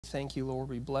Thank you, Lord.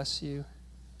 We bless you.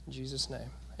 In Jesus' name,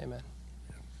 amen.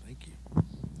 Thank you.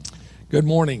 Good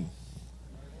morning.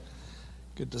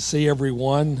 Good to see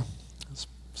everyone.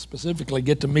 Specifically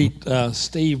get to meet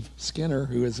Steve Skinner,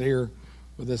 who is here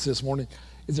with us this morning.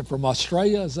 Is it from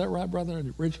Australia? Is that right, brother?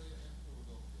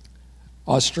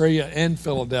 Australia and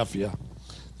Philadelphia.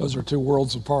 Those are two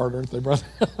worlds apart, aren't they, brother?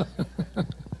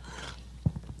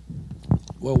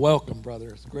 Well, welcome, brother.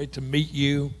 It's great to meet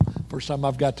you. First time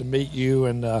I've got to meet you,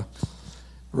 and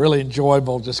really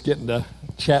enjoyable just getting to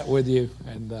chat with you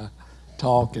and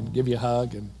talk and give you a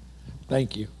hug, and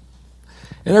thank you.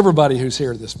 And everybody who's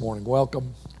here this morning,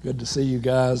 welcome. Good to see you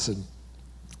guys. And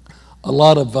a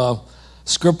lot of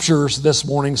scriptures this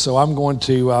morning, so I'm going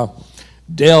to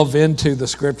delve into the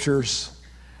scriptures.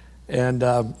 And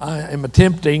I am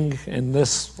attempting, and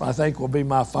this I think will be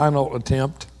my final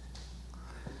attempt,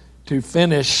 to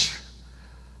finish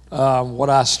what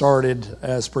I started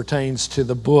as pertains to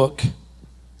the book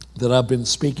that I've been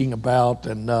speaking about.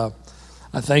 And I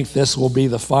think this will be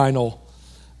the final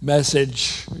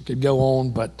message. It could go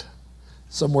on, but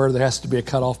somewhere there has to be a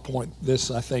cutoff point.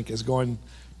 This, I think, is going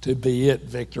to be it,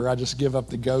 Victor. I just give up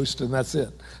the ghost, and that's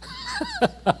it.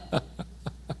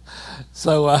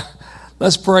 So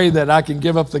let's pray that I can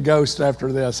give up the ghost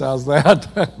after this. How's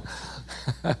that?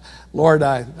 Lord,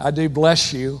 I do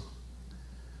bless you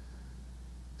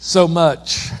so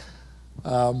much.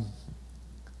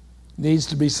 Needs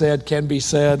to be said, can be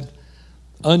said,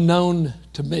 unknown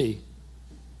to me,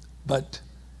 but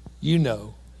you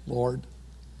know, Lord.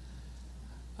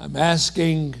 I'm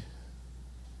asking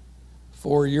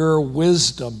for your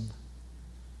wisdom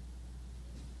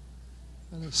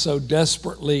that I so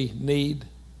desperately need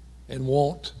and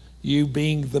want, you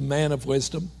being the man of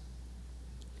wisdom,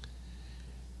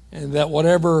 and that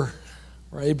whatever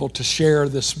we're able to share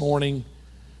this morning,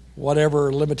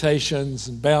 whatever limitations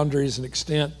and boundaries and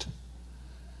extent,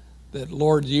 that,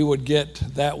 Lord, you would get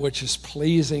that which is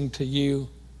pleasing to you,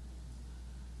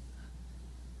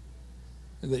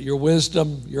 and that your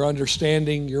wisdom, your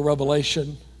understanding, your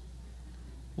revelation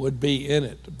would be in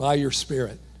it by your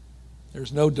Spirit.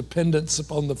 There's no dependence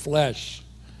upon the flesh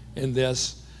in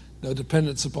this, no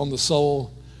dependence upon the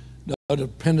soul, no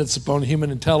dependence upon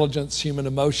human intelligence, human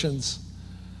emotions,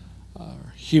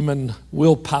 human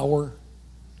willpower.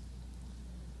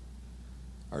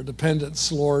 Our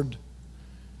dependence, Lord,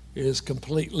 is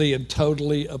completely and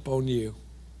totally upon you.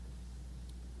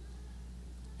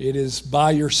 It is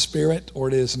by your Spirit, or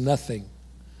it is nothing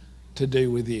to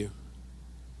do with you.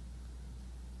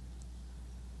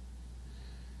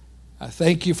 I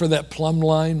thank you for that plumb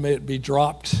line. May it be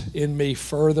dropped in me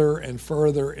further and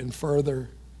further and further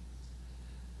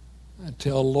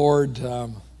until, Lord,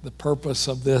 the purpose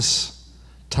of this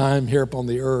time here upon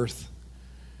the earth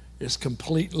is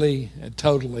completely and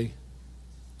totally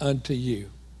unto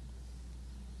you,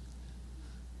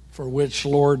 for which,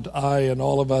 Lord, I and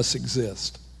all of us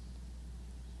exist.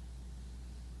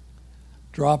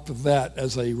 Drop that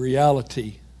as a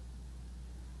reality,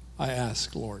 I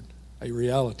ask, Lord, a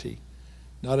reality,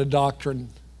 not a doctrine,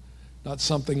 not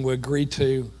something we agree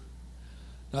to,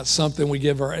 not something we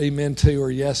give our amen to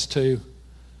or yes to,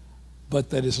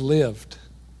 but that is lived.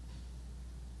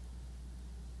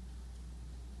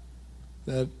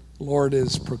 That, Lord,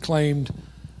 is proclaimed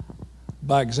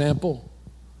by example.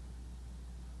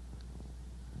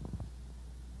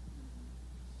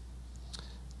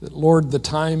 That, Lord, the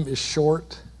time is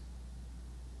short,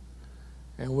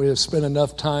 and we have spent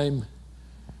enough time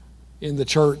in the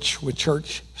church with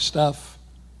church stuff,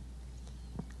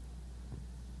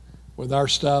 with our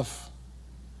stuff,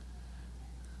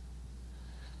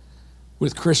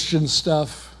 with Christian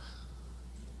stuff.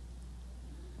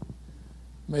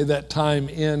 May that time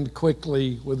end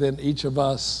quickly within each of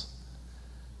us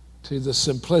to the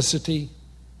simplicity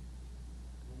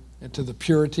and to the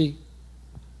purity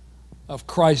of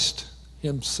Christ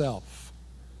himself.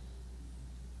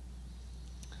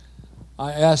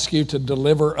 I ask you to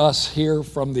deliver us here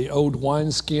from the old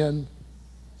wineskin,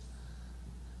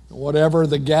 whatever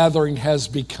the gathering has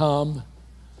become,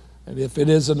 and if it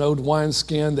is an old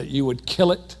wineskin, that you would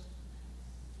kill it.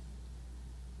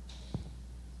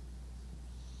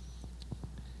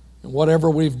 And whatever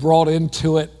we've brought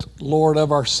into it, Lord,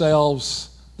 of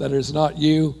ourselves that is not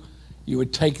you, you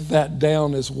would take that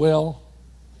down as well.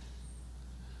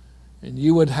 And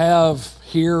you would have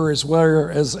here as well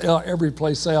as every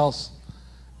place else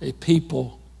a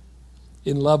people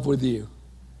in love with you.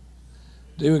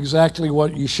 Do exactly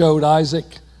what you showed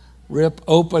Isaac. Rip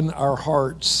open our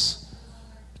hearts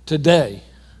today,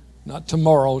 not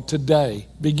tomorrow, today.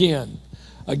 Begin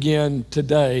again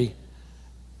today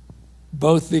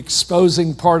both the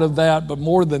exposing part of that, but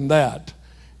more than that,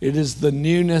 it is the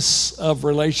newness of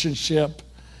relationship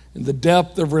and the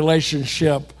depth of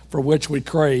relationship for which we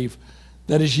crave.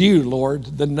 That is you,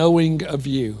 Lord, the knowing of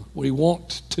you. We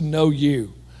want to know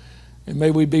you. And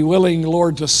may we be willing,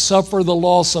 Lord, to suffer the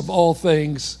loss of all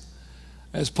things,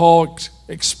 as Paul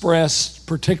expressed,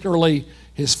 particularly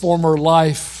his former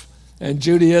life and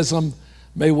Judaism.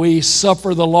 May we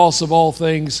suffer the loss of all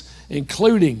things,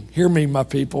 including, hear me, my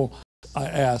people, I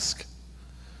ask.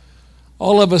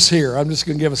 All of us here, I'm just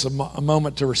going to give us a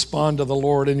moment to respond to the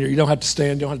Lord. And you don't have to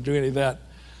stand, you don't have to do any of that.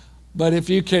 But if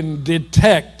you can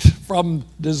detect from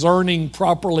discerning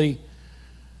properly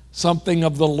something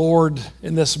of the Lord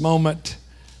in this moment,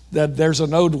 that there's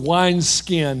an old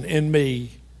wineskin in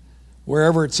me,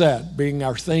 wherever it's at, being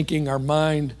our thinking, our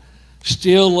mind,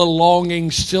 still a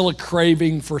longing, still a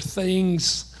craving for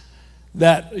things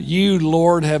that you,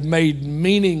 Lord, have made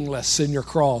meaningless in your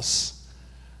cross.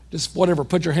 Just whatever,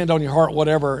 put your hand on your heart,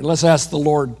 whatever, and let's ask the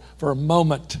Lord for a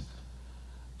moment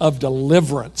of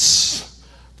deliverance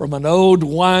from an old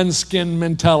wineskin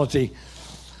mentality.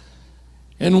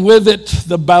 And with it,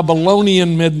 the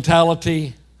Babylonian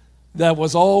mentality that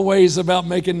was always about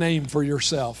making a name for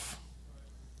yourself.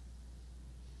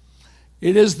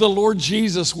 It is the Lord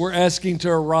Jesus we're asking to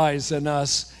arise in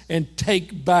us and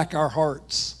take back our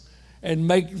hearts and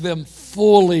make them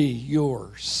fully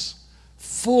yours.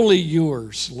 Fully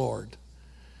yours, Lord.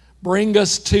 Bring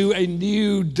us to a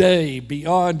new day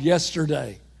beyond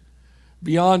yesterday,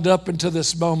 beyond up into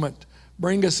this moment.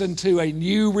 Bring us into a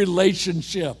new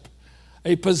relationship,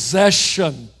 a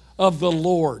possession of the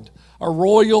Lord, a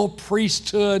royal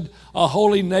priesthood, a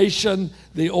holy nation,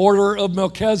 the order of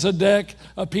Melchizedek,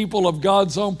 a people of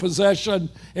God's own possession,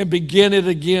 and begin it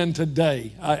again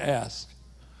today, I ask.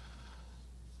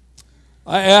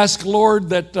 I ask, Lord,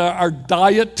 that our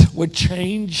diet would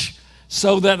change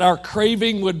so that our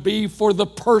craving would be for the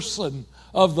person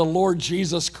of the Lord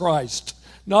Jesus Christ,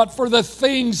 not for the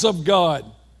things of God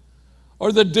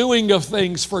or the doing of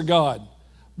things for God,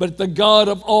 but the God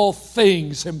of all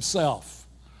things himself.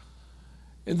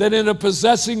 And that in a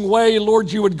possessing way,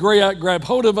 Lord, you would grab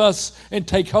hold of us and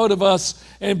take hold of us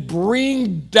and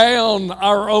bring down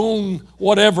our own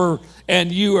whatever,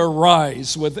 and you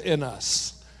arise within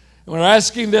us. And we're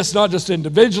asking this not just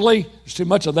individually, there's too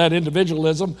much of that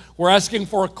individualism. We're asking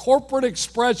for a corporate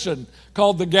expression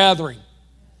called the gathering.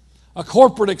 A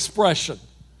corporate expression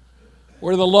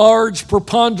where the large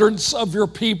preponderance of your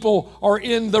people are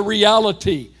in the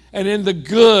reality and in the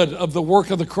good of the work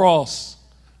of the cross.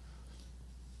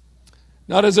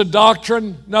 Not as a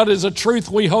doctrine, not as a truth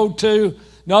we hold to,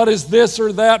 not as this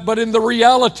or that, but in the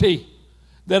reality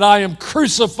that I am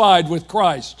crucified with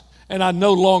Christ and I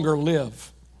no longer live.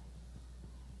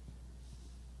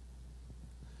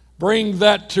 Bring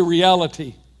that to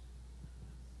reality.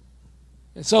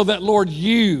 And so that, Lord,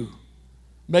 you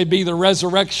may be the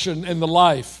resurrection and the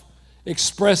life,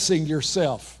 expressing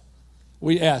yourself.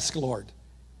 We ask, Lord,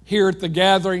 here at the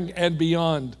gathering and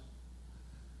beyond.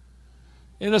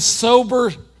 In a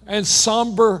sober and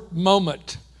somber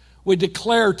moment, we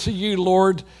declare to you,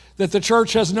 Lord, that the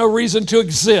church has no reason to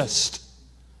exist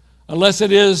unless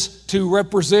it is to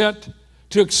represent,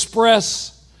 to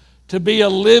express, to be a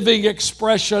living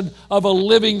expression of a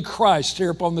living Christ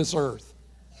here upon this earth.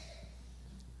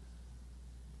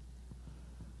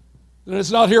 And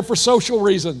it's not here for social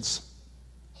reasons.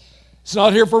 It's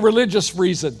not here for religious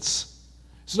reasons.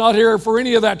 It's not here for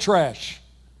any of that trash.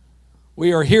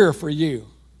 We are here for you.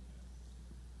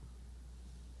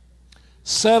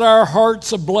 Set our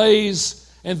hearts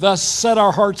ablaze and thus set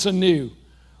our hearts anew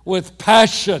with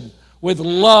passion, with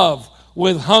love,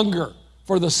 with hunger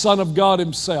for the Son of God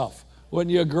himself.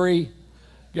 Wouldn't you agree,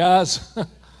 guys?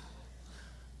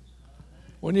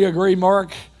 Wouldn't you agree,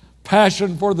 Mark?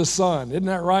 Passion for the Son. Isn't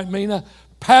that right, Mina?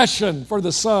 Passion for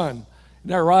the Son. Isn't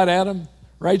that right, Adam?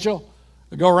 Rachel?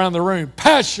 Go around the room.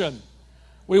 Passion.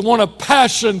 We want a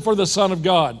passion for the Son of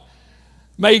God.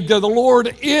 May the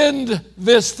Lord end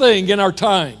this thing in our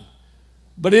time.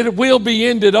 But it will be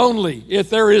ended only if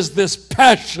there is this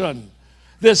passion,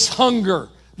 this hunger,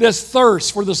 this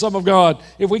thirst for the Son of God.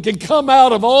 If we can come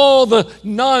out of all the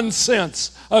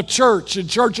nonsense of church and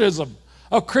churchism,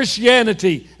 of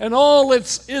Christianity and all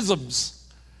its isms,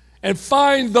 and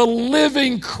find the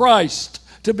living Christ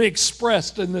to be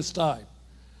expressed in this time.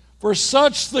 For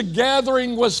such the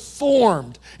gathering was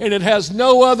formed, and it has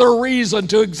no other reason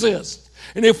to exist.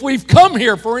 And if we've come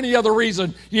here for any other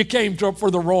reason, you came for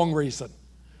the wrong reason.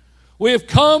 We have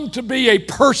come to be a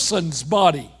person's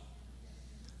body,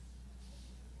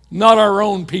 not our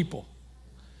own people.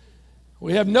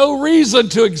 We have no reason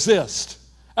to exist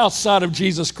outside of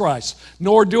Jesus Christ.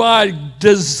 Nor do I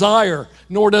desire,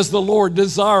 nor does the Lord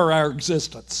desire our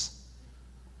existence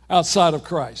outside of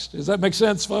Christ. Does that make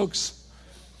sense, folks?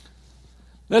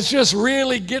 Let's just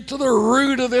really get to the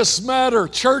root of this matter.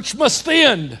 Church must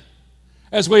end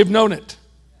as we've known it.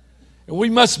 And we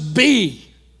must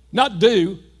be, not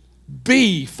do,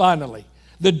 be finally.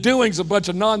 The doing's a bunch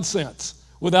of nonsense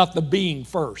without the being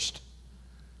first.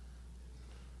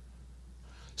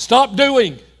 Stop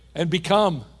doing and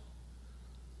become.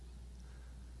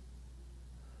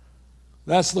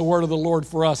 That's the word of the Lord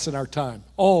for us in our time.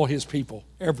 All His people,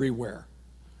 everywhere.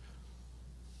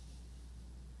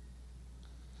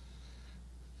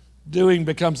 Doing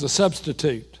becomes a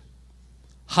substitute.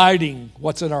 Hiding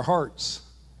what's in our hearts.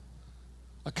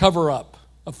 A cover-up,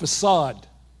 a facade.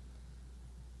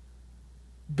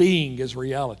 Being is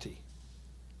reality.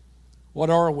 What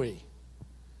are we?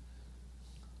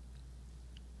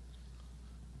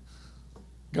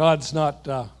 God's not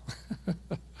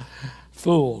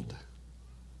fooled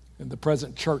in the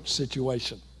present church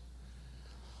situation.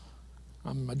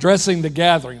 I'm addressing the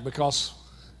gathering because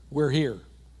we're here.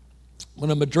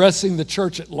 When I'm addressing the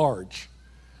church at large,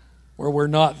 where we're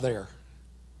not there,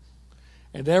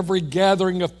 and every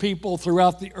gathering of people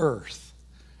throughout the earth,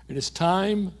 it is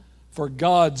time for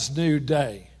God's new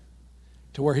day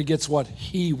to where He gets what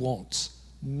He wants,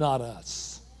 not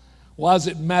us. Why does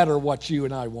it matter what you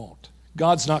and I want?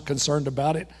 God's not concerned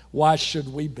about it. Why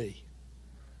should we be?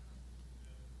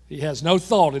 He has no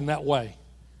thought in that way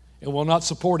and will not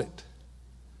support it.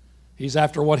 He's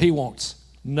after what He wants,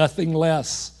 nothing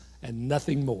less and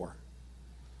nothing more.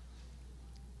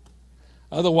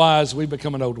 Otherwise, we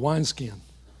become an old wineskin.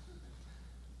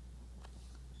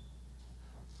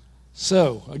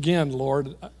 So, again,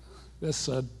 Lord, this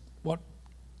what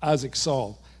Isaac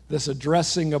saw, this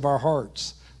addressing of our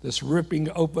hearts, this ripping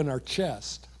open our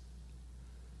chest.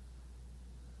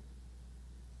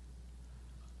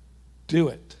 Do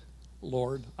it,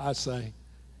 Lord, I say,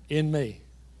 in me,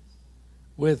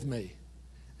 with me,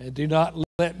 and do not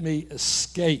let me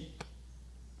escape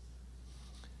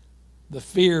the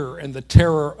fear and the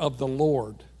terror of the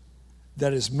Lord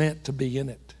that is meant to be in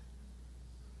it.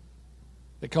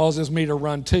 It causes me to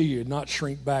run to you, not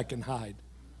shrink back and hide.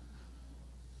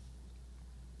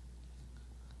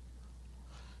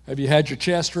 Have you had your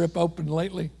chest rip open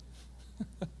lately?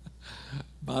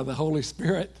 By the Holy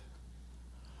Spirit?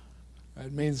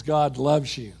 It means God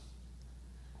loves you.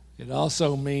 It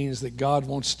also means that God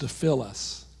wants to fill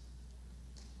us.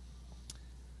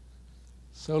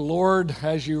 So, Lord,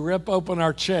 as you rip open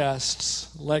our chests,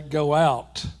 let go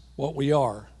out what we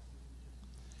are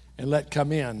and let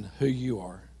come in who you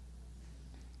are.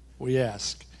 We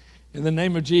ask. In the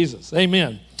name of Jesus,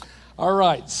 amen. All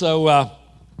right, so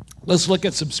let's look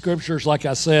at some scriptures. Like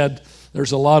I said,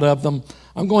 there's a lot of them.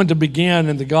 I'm going to begin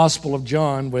in the Gospel of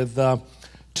John with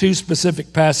two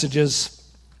specific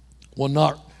passages. We'll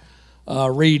not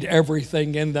read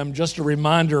everything in them, just a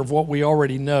reminder of what we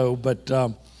already know. But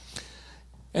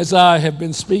as I have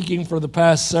been speaking for the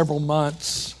past several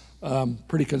months,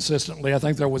 pretty consistently, I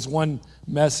think there was one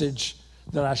message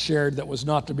that I shared that was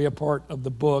not to be a part of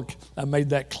the book. I made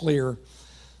that clear.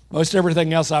 Most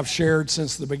everything else I've shared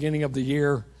since the beginning of the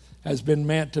year has been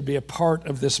meant to be a part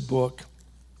of this book.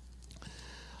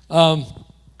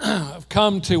 I've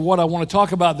come to what I want to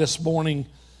talk about this morning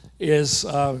is,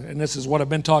 and this is what I've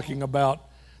been talking about,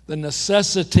 the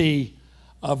necessity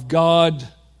of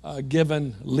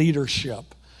God-given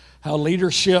leadership. How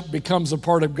leadership becomes a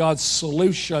part of God's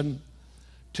solution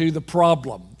to the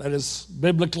problem that has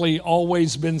biblically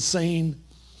always been seen.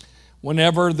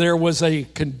 Whenever there was a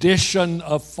condition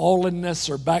of fallenness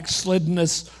or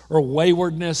backsliddenness or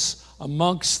waywardness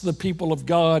amongst the people of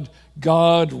God,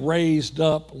 God raised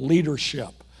up leadership.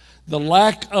 The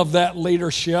lack of that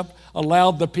leadership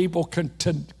allowed the people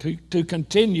to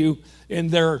continue in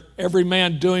their every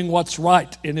man doing what's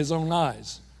right in his own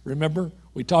eyes. Remember?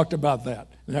 We talked about that.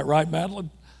 Isn't that right, Madeline?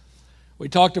 We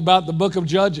talked about the book of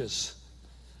Judges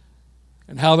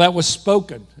and how that was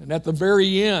spoken. And at the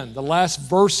very end, the last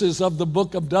verses of the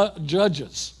book of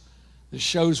Judges, this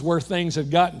shows where things had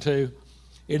gotten to.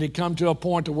 It had come to a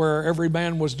point to where every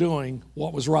man was doing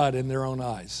what was right in their own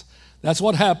eyes. That's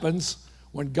what happens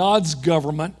when God's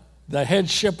government, the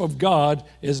headship of God,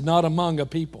 is not among a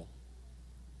people.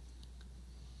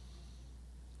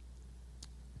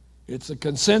 It's a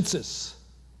consensus.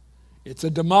 It's a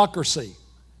democracy.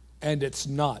 And it's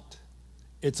not.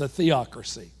 It's a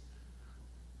theocracy.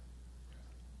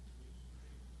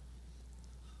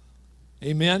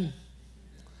 Amen?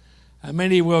 How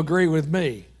many will agree with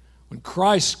me? When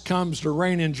Christ comes to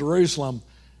reign in Jerusalem,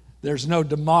 there's no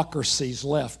democracies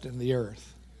left in the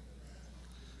earth.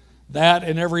 that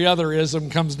and every other ism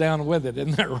comes down with it.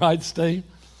 Isn't that right, Steve?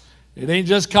 It ain't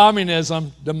just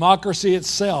communism. Democracy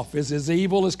itself is as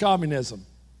evil as communism.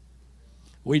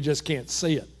 We just can't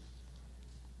see it.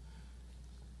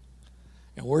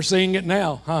 And we're seeing it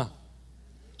now, huh?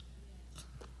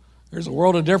 There's a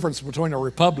world of difference between a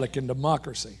republic and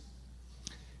democracy.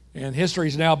 And history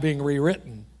is now being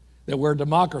rewritten that we're a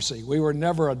democracy. We were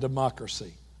never a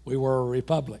democracy. We were a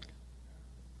republic.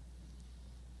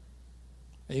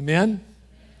 Amen?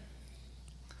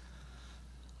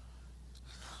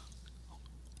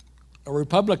 A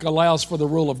republic allows for the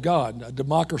rule of God. A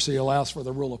democracy allows for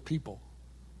the rule of people.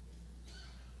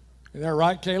 Is that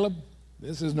right, Caleb?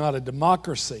 This is not a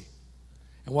democracy.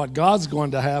 And what God's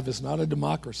going to have is not a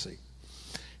democracy.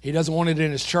 He doesn't want it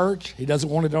in His church. He doesn't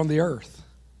want it on the earth.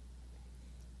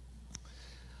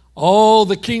 All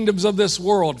the kingdoms of this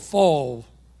world fall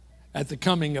at the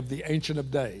coming of the Ancient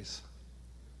of Days.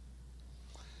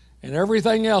 And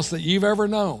everything else that you've ever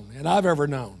known, and I've ever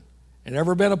known, and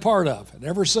ever been a part of, and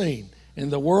ever seen, in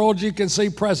the world you can see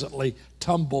presently,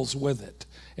 tumbles with it.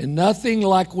 And nothing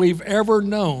like we've ever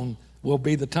known will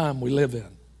be the time we live in.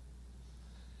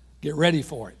 Get ready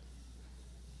for it.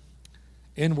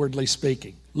 Inwardly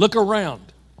speaking. Look around.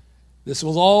 This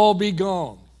will all be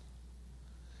gone.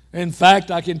 In fact,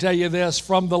 I can tell you this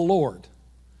from the Lord.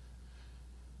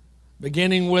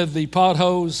 Beginning with the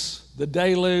potholes, the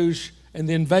deluge, and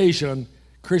the invasion,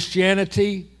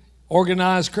 Christianity,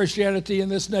 organized Christianity in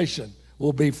this nation,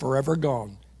 will be forever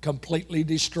gone, completely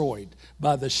destroyed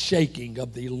by the shaking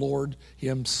of the Lord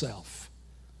Himself.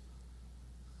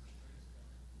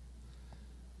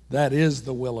 That is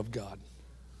the will of God.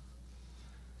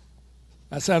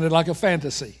 That sounded like a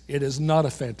fantasy. It is not a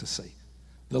fantasy.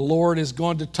 The Lord is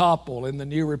going to topple in the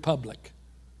new republic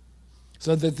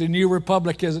so that the new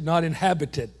republic is not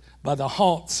inhabited by the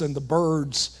haunts and the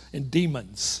birds and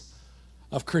demons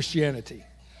of Christianity.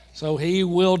 So He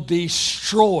will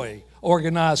destroy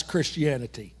organized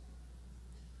Christianity.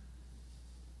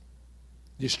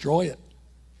 Destroy it.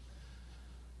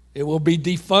 It will be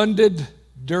defunded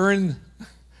during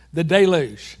the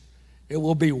deluge. It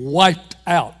will be wiped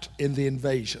out in the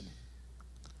invasion.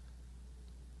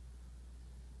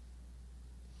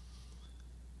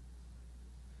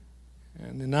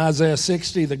 And in Isaiah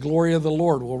 60, the glory of the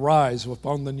Lord will rise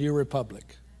upon the new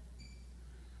republic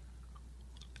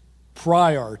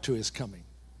prior to His coming.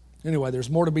 Anyway, there's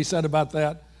more to be said about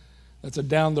that. That's a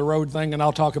down-the-road thing, and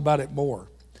I'll talk about it more.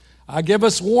 I give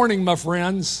us warning, my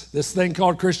friends, this thing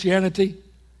called Christianity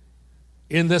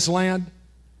in this land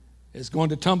is going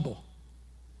to tumble.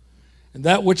 And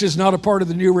that which is not a part of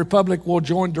the new republic will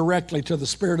join directly to the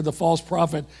spirit of the false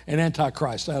prophet and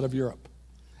Antichrist out of Europe.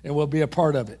 And will be a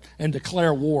part of it and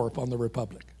declare war upon the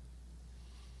republic.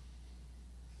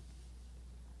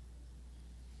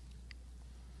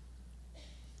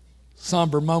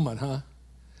 Somber moment, huh?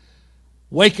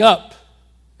 Wake up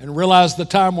and realize the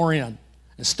time we're in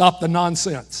and stop the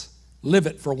nonsense. Live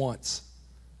it for once.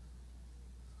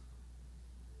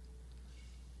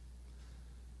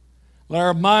 Let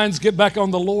our minds get back on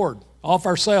the Lord, off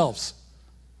ourselves.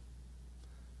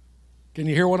 Can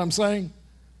you hear what I'm saying?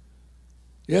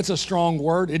 It's a strong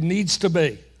word. It needs to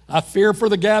be. I fear for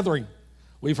the gathering.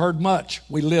 We've heard much.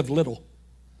 We live little.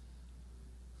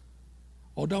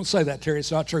 Oh, don't say that, Terry.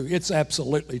 It's not true. It's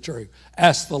absolutely true.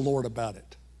 Ask the Lord about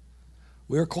it.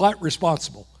 We're quite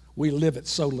responsible. We live it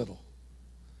so little.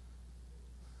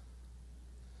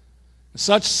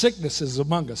 Such sickness is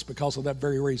among us because of that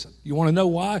very reason. You want to know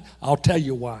why? I'll tell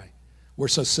you why we're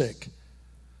so sick.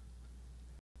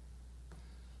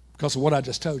 Because of what I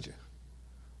just told you.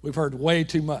 We've heard way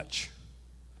too much.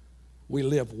 We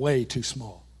live way too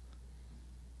small.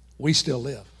 We still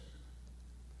live.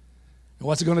 And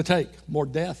what's it going to take? More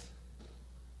death?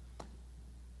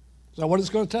 Is that what it's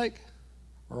going to take?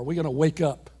 Or are we going to wake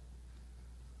up?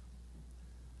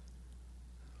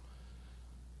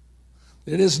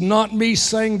 It is not me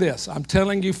saying this. I'm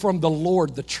telling you from the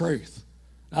Lord the truth.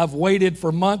 I've waited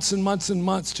for months and months and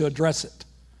months to address it.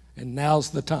 And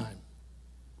now's the time.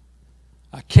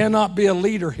 I cannot be a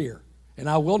leader here, and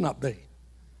I will not be.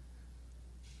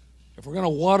 If we're going to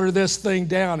water this thing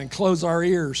down and close our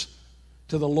ears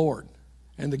to the Lord,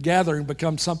 and the gathering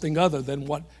becomes something other than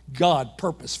what God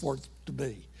purposed for it to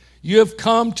be. You have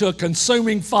come to a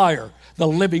consuming fire, the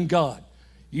living God.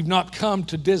 You've not come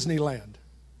to Disneyland.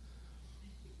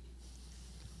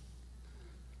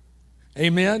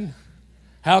 Amen?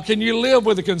 How can you live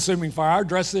with a consuming fire? I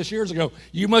addressed this years ago.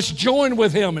 You must join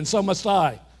with Him, and so must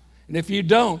I. And if you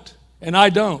don't, and I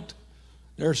don't,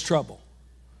 there's trouble.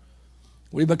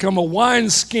 We become a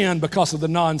wineskin because of the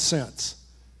nonsense.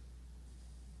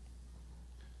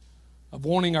 of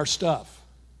wanting our stuff.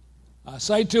 I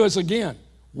say to us again,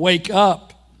 wake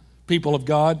up, people of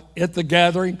God, at the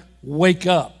gathering, wake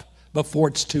up before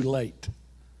it's too late.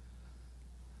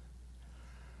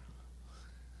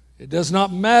 It does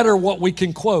not matter what we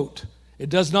can quote. It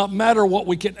does not matter what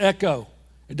we can echo.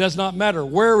 It does not matter.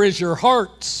 Where is your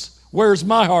hearts? Where's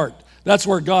my heart? That's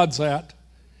where God's at.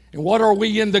 And what are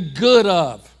we in the good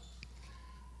of?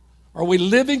 Are we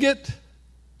living it?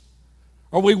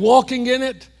 Are we walking in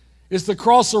it? Is the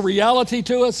cross a reality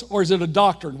to us, or is it a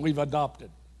doctrine we've adopted?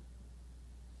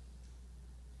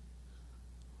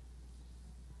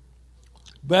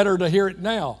 Better to hear it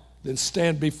now than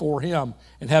stand before Him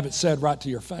and have it said right to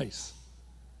your face.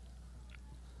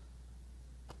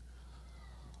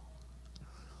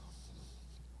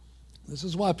 This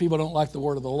is why people don't like the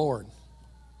word of the Lord,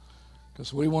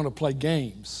 because we want to play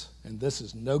games, and this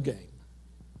is no game.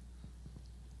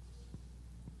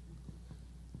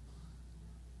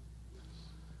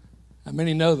 How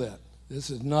many know that? This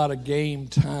is not a game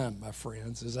time, my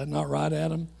friends. Is that not right,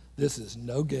 Adam? This is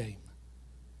no game.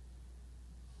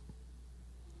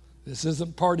 This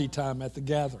isn't party time at the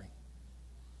gathering.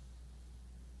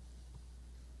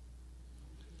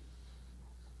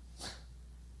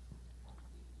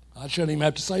 I shouldn't even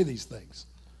have to say these things.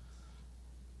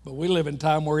 But we live in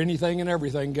time where anything and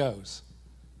everything goes.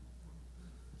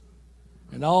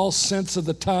 And all sense of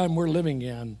the time we're living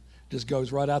in just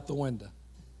goes right out the window.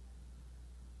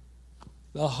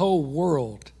 The whole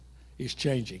world is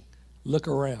changing. Look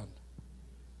around.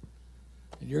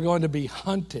 And you're going to be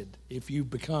hunted if you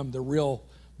become the real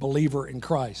believer in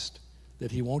Christ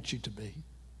that He wants you to be.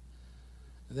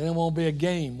 And then it won't be a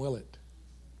game, will it?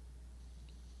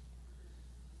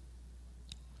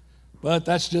 But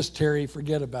that's just Terry,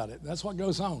 forget about it. That's what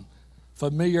goes on.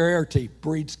 Familiarity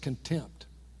breeds contempt.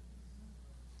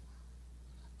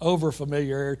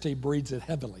 Over-familiarity breeds it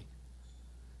heavily.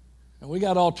 And we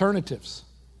got alternatives.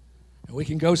 And we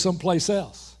can go someplace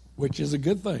else, which is a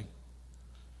good thing.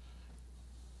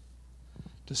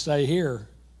 To stay here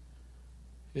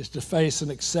is to face an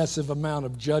excessive amount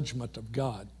of judgment of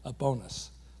God upon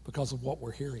us because of what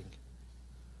we're hearing.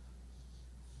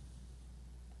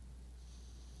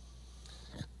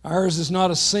 Ours is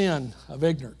not a sin of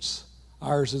ignorance.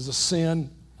 Ours is a sin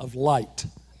of light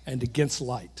and against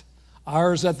light.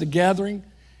 Ours at the gathering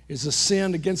is a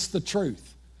sin against the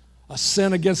truth, a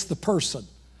sin against the person,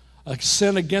 a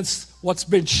sin against what's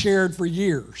been shared for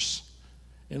years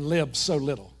and lived so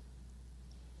little.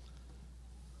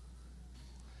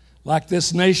 Like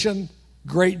this nation,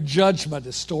 great judgment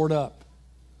is stored up.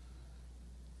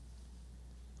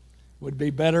 It would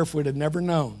be better if we'd have never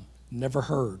known, never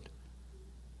heard.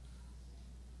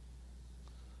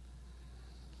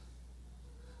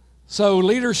 So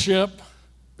leadership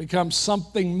becomes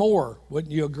something more,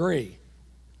 wouldn't you agree?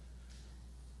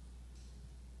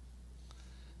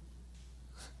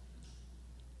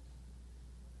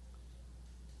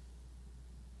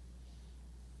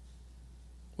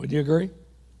 Would you agree?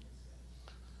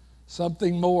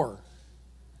 Something more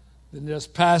than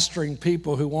just pastoring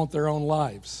people who want their own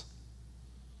lives.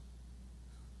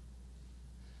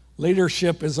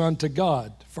 Leadership is unto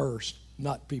God first,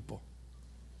 not people.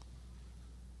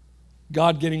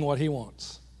 God getting what He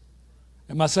wants.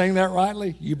 Am I saying that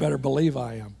rightly? You better believe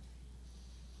I am.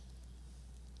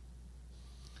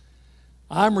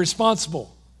 I'm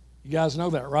responsible. You guys know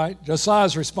that, right?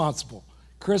 Josiah's responsible.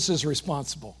 Chris is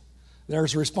responsible.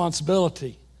 There's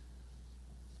responsibility.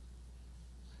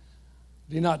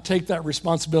 Do not take that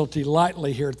responsibility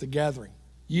lightly here at the gathering.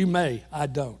 You may, I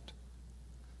don't.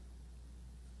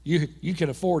 You can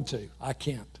afford to. I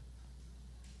can't.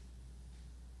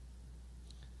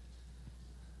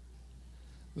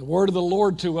 The word of the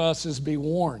Lord to us is be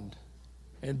warned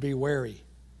and be wary,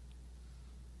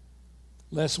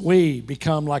 lest we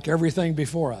become like everything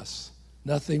before us,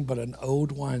 nothing but an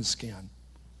old wineskin.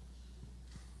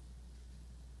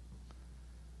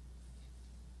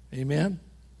 Amen?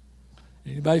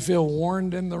 Anybody feel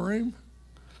warned in the room?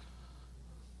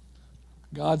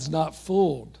 God's not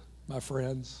fooled, my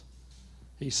friends.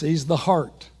 He sees the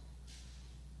heart.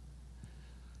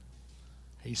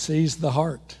 He sees the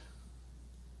heart.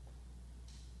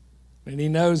 And He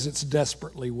knows it's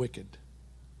desperately wicked.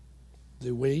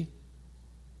 Do we?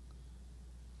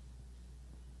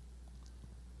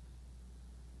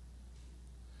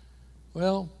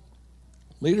 Well,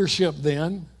 leadership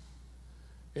then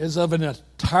is of an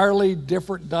entirely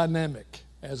different dynamic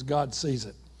as God sees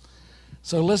it.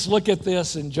 So let's look at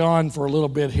this in John for a little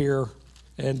bit here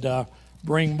and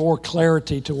bring more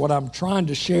clarity to what I'm trying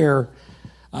to share.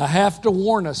 I have to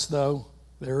warn us, though,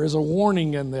 there is a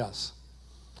warning in this.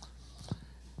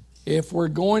 If we're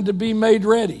going to be made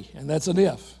ready, and that's an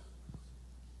if,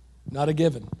 not a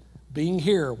given, being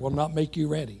here will not make you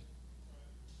ready.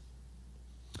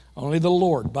 Only the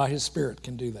Lord, by His Spirit,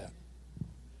 can do that.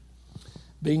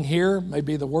 Being here may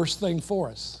be the worst thing for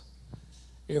us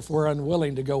if we're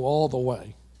unwilling to go all the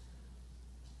way.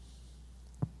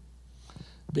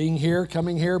 Being here,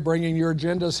 coming here, bringing your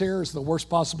agendas here is the worst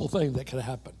possible thing that could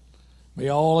happen. May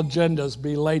all agendas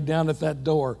be laid down at that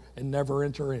door and never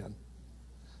enter in.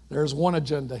 There's one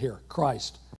agenda here,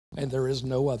 Christ, and there is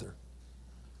no other.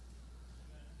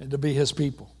 And to be His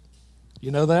people.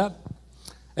 You know that?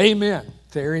 Amen,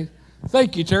 Terry.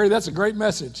 Thank you, Terry. That's a great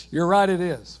message. You're right, it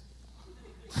is.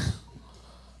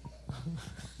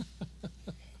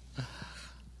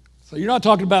 So you're not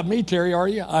talking about me, Terry, are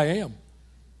you? I am.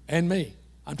 And me.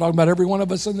 I'm talking about every one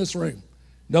of us in this room.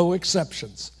 No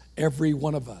exceptions. Every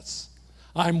one of us.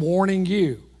 I'm warning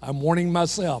you. I'm warning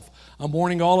myself. I'm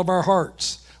warning all of our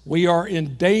hearts. We are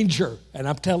in danger. And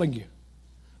I'm telling you,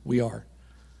 we are.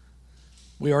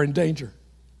 We are in danger.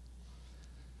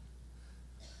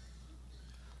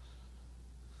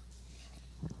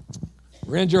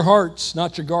 Rend your hearts,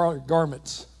 not your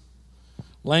garments.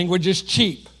 Language is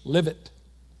cheap. Live it.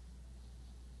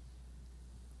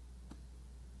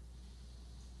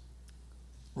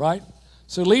 Right?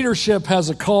 So leadership has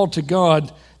a call to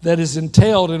God that is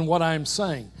entailed in what I'm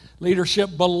saying.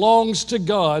 Leadership belongs to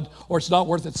God, or it's not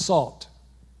worth its salt.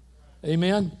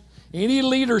 Amen? Any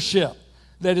leadership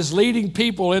that is leading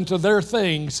people into their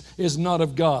things is not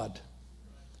of God.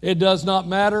 It does not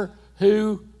matter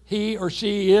who he or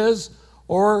she is,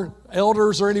 or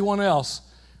elders or anyone else,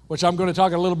 which I'm going to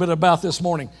talk a little bit about this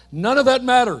morning. None of that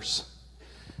matters.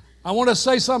 I want to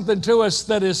say something to us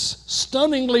that is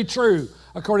stunningly true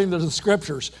according to the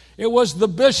Scriptures. It was the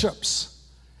bishops,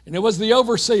 and it was the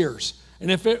overseers, and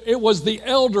if it was the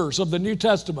elders of the New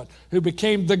Testament who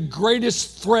became the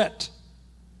greatest threat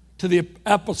to the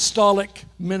apostolic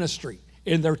ministry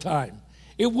in their time.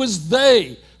 It was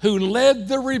they who led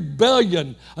the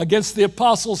rebellion against the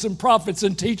apostles and prophets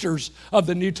and teachers of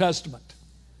the New Testament.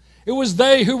 It was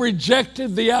they who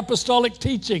rejected the apostolic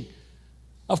teaching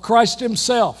of Christ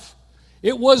Himself.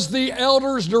 It was the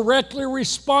elders directly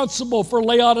responsible for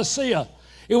Laodicea.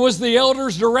 It was the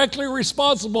elders directly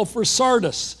responsible for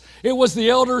Sardis. It was the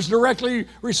elders directly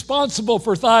responsible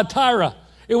for Thyatira.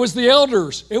 It was the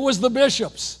elders. It was the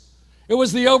bishops. It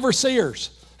was the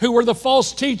overseers who were the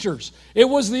false teachers. It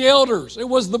was the elders. It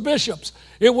was the bishops.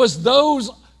 It was those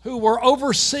who were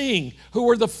overseeing, who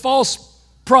were the false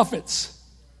prophets.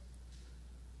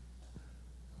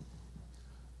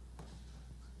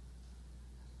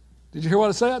 Did you hear what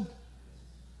I said?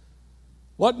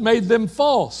 What made them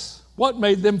false? What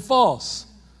made them false?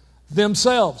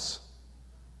 Themselves.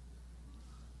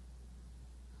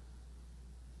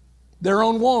 Their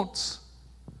own wants.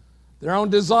 Their own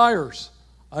desires.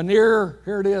 An ear,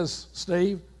 here it is,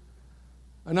 Steve.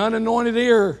 An unanointed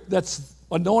ear that's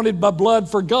anointed by blood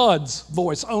for God's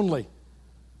voice only,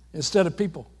 instead of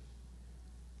people.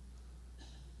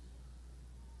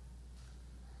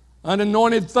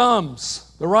 Unanointed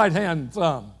thumbs, the right hand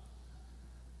thumb,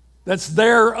 that's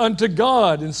there unto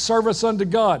God, in service unto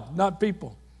God, not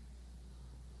people.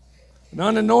 An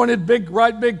unanointed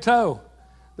right big toe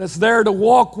that's there to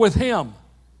walk with Him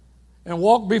and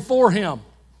walk before Him.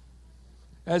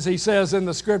 As He says in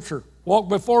the Scripture, walk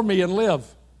before me and live,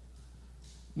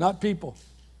 not people.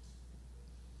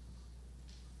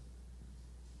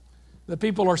 The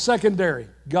people are secondary.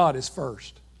 God is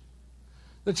first.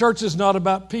 The church is not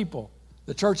about people.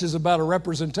 The church is about a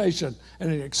representation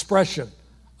and an expression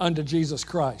unto Jesus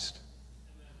Christ.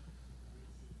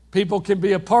 People can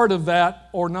be a part of that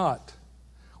or not.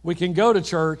 We can go to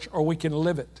church or we can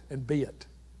live it and be it.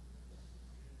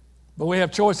 But we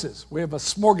have choices. We have a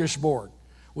smorgasbord.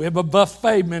 We have a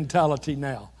buffet mentality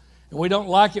now. And we don't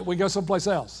like it, we go someplace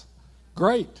else.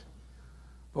 Great.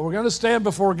 But we're going to stand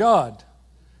before God.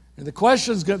 And the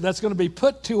question that's going to be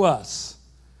put to us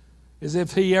is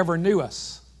if He ever knew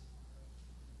us.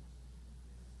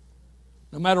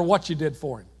 No matter what you did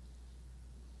for Him.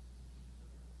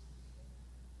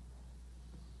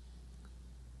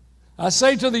 I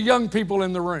say to the young people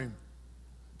in the room,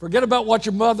 forget about what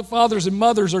your fathers and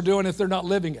mothers are doing if they're not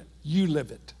living it. You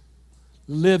live it.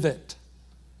 Live it.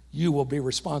 You will be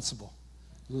responsible.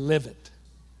 Live it.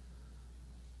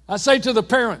 I say to the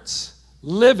parents,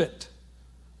 live it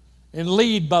and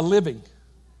lead by living.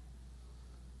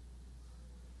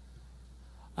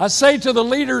 I say to the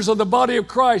leaders of the body of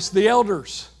Christ, the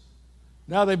elders,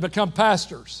 now they've become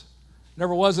pastors.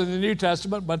 Never was in the New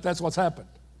Testament, but that's what's happened.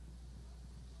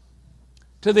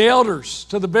 To the elders,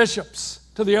 to the bishops,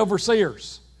 to the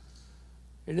overseers,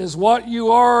 It is what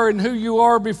you are and who you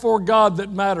are before God that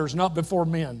matters, not before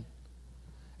men.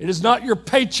 It is not your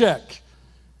paycheck.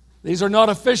 These are not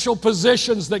official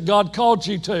positions that God called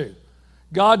you to.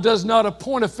 God does not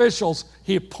appoint officials.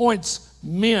 He appoints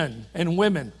men and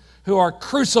women who are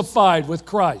crucified with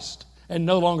Christ and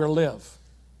no longer live.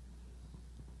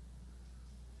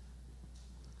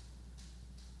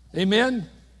 Amen?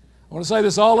 I want to say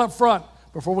this all up front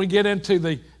before we get into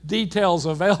the details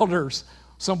of elders,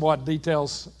 somewhat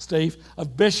details, Steve,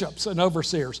 of bishops and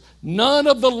overseers. None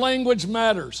of the language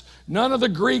matters. None of the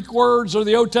Greek words or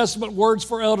the Old Testament words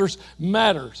for elders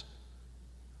matters.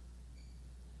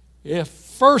 If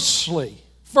firstly,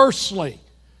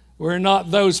 we're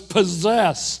not those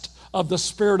possessed of the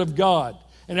Spirit of God,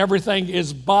 and everything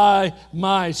is by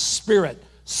my Spirit,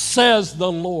 says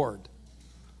the Lord.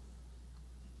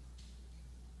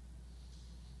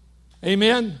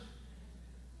 Amen?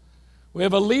 We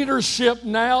have a leadership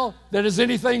now that is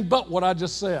anything but what I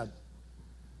just said.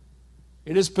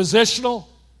 It is positional.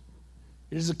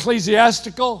 It is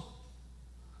ecclesiastical.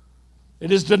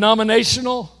 It is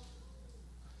denominational.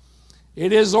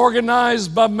 It is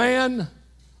organized by man,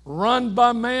 run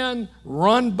by money,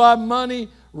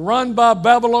 run by a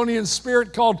Babylonian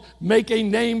spirit called make a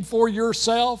name for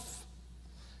yourself.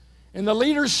 And the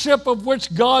leadership of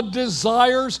which God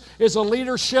desires is a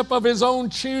leadership of His own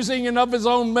choosing and of His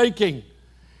own making.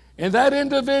 And that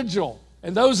individual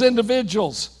and those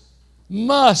individuals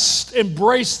must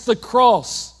embrace the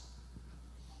cross.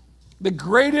 The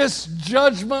greatest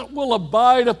judgment will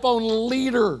abide upon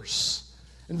leaders.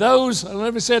 And those, and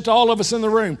let me say it to all of us in the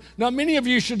room, not many of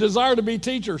you should desire to be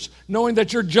teachers, knowing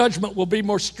that your judgment will be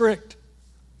more strict.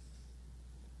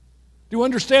 Do you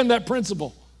understand that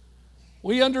principle?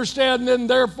 We understand then,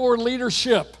 therefore,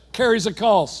 leadership carries a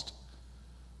cost.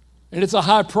 And it's a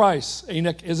high price,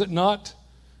 Enoch, is it not?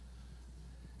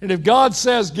 And if God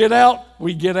says get out,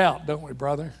 we get out, don't we,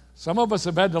 brother? Some of us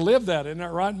have had to live that, isn't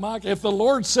that right, Mike? If the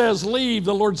Lord says leave,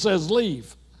 the Lord says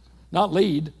leave. Not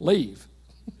lead, leave.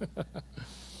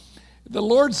 If the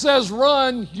Lord says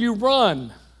run, you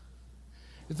run.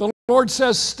 If the Lord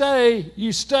says stay,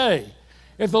 you stay.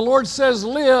 If the Lord says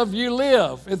live, you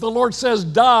live. If the Lord says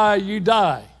die, you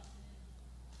die.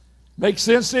 Make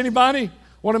sense to anybody?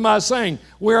 What am I saying?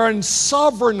 We are in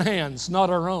sovereign hands, not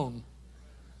our own,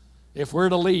 if we're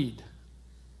to lead.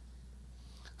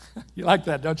 You like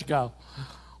that, don't you, Kyle?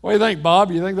 What do you think, Bob?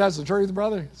 You think that's the truth,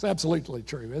 brother? It's absolutely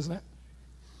true, isn't it?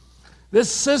 This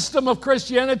system of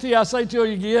Christianity, I say to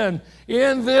you again,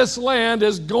 in this land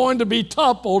is going to be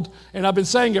toppled, and I've been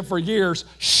saying it for years,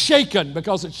 shaken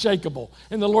because it's shakeable.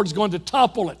 And the Lord's going to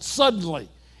topple it suddenly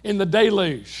in the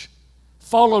deluge,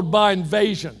 followed by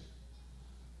invasion.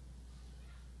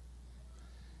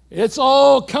 It's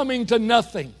all coming to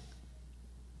nothing,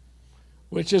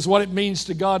 which is what it means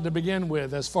to God to begin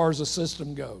with as far as the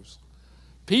system goes.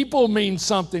 People mean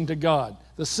something to God.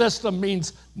 The system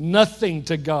means nothing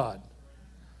to God.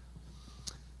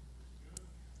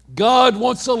 God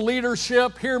wants a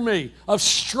leadership, hear me, of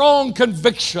strong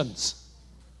convictions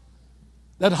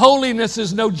that holiness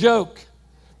is no joke,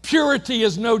 purity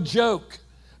is no joke,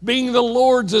 being the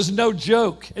Lord's is no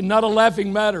joke and not a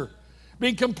laughing matter.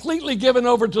 Being completely given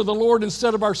over to the Lord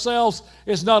instead of ourselves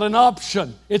is not an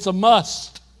option, it's a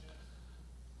must.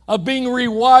 Of being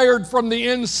rewired from the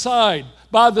inside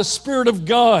by the Spirit of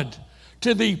God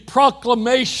to the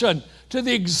proclamation, to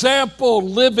the example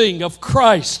living of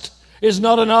Christ is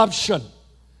not an option.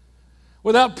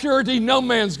 Without purity, no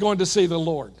man's going to see the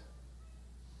Lord.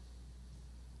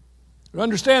 You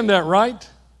understand that, right?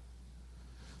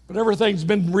 But everything's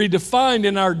been redefined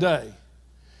in our day.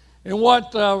 And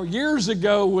what years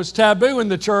ago was taboo in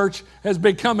the church has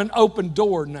become an open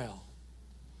door now.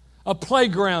 A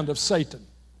playground of Satan.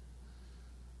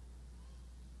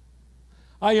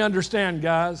 I understand,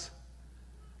 guys.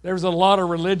 There's a lot of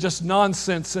religious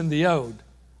nonsense in the ode.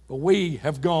 But we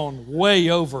have gone way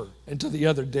over into the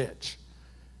other ditch.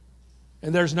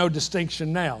 And there's no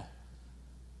distinction now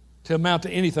to amount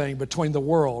to anything between the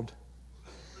world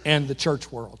and the church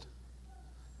world.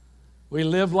 We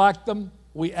live like them.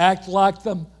 We act like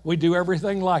them. We do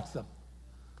everything like them.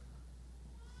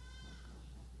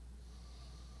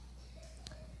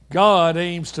 God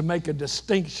aims to make a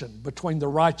distinction between the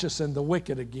righteous and the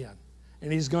wicked again.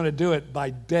 And He's going to do it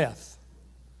by death.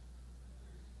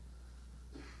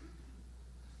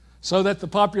 So that the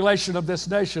population of this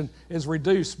nation is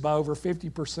reduced by over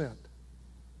 50%.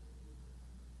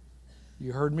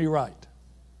 You heard me right.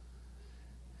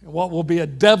 And what will be a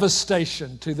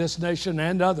devastation to this nation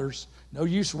and others, no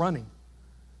use running.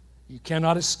 You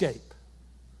cannot escape.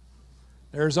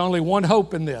 There's only one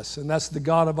hope in this, and that's the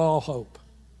God of all hope.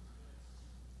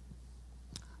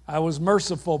 I was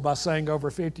merciful by saying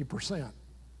over 50%,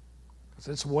 because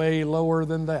it's way lower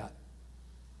than that.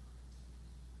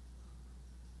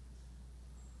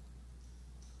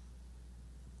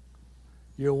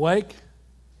 You awake?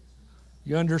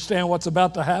 You understand what's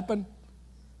about to happen?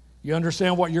 You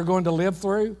understand what you're going to live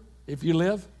through if you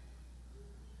live?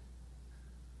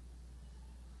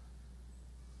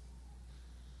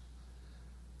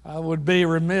 I would be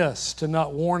remiss to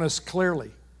not warn us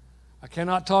clearly. I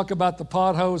cannot talk about the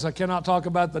potholes. I cannot talk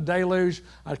about the deluge.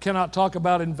 I cannot talk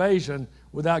about invasion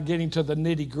without getting to the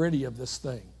nitty-gritty of this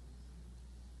thing.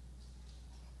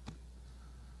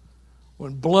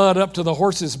 When blood up to the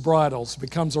horses' bridles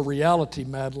becomes a reality,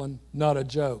 Madeline, not a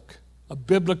joke. A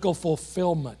biblical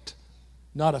fulfillment,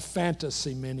 not a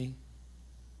fantasy, Minnie.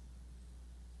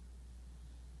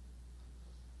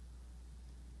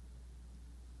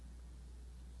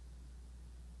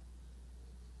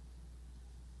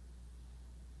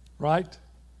 Right?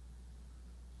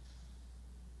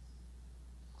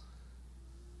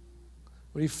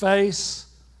 We face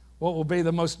what will be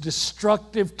the most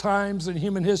destructive times in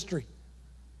human history.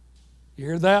 You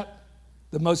hear that?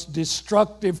 The most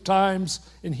destructive times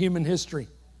in human history.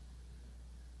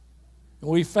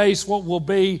 And we face what will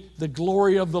be the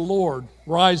glory of the Lord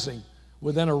rising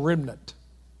within a remnant.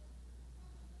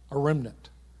 A remnant.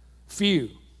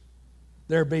 Few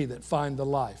there be that find the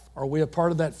life. Are we a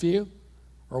part of that few?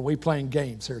 Or are we playing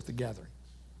games here at the gathering?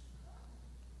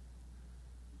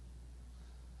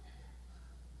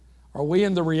 Are we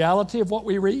in the reality of what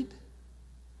we read?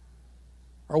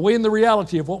 Are we in the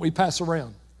reality of what we pass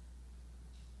around?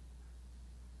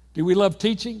 Do we love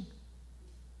teaching,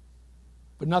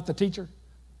 but not the teacher?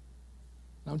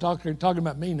 I'm talking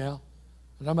about me now.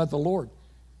 I'm talking about the Lord.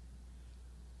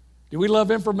 Do we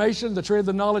love information, the tree of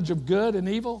the knowledge of good and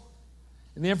evil,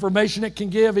 and the information it can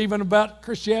give even about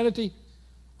Christianity?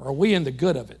 Or are we in the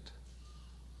good of it?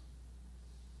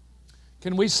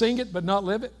 Can we sing it but not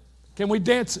live it? Can we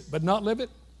dance it but not live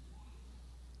it?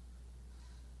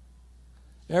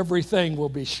 Everything will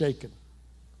be shaken.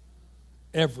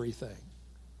 Everything.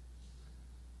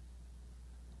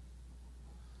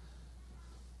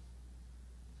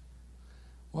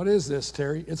 What is this,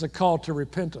 Terry? It's a call to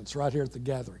repentance right here at the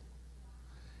gathering.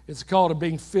 It's a call to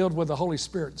being filled with the Holy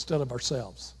Spirit instead of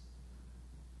ourselves.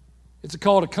 It's a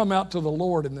call to come out to the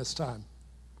Lord in this time.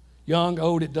 Young,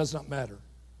 old, it does not matter.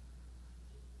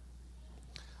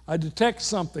 I detect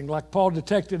something like Paul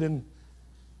detected in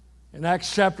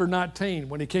Acts chapter 19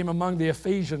 when he came among the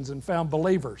Ephesians and found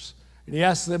believers. And he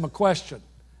asked them a question.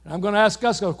 And I'm going to ask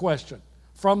us a question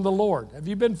from the Lord. Have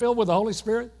you been filled with the Holy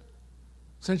Spirit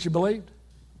since you believed?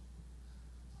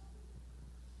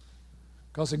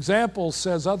 Because example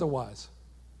says otherwise.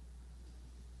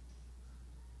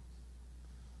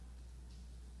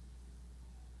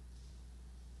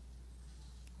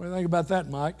 What do you think about that,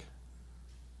 Mike?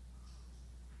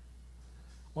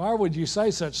 Why would you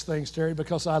say such things, Terry?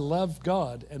 Because I love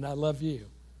God and I love you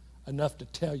enough to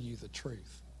tell you the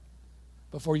truth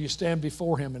before you stand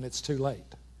before Him and it's too late.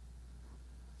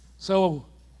 So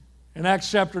in Acts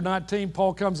chapter 19,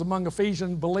 Paul comes among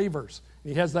Ephesian believers.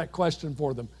 He has that question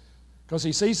for them because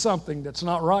he sees something that's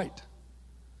not right.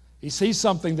 He sees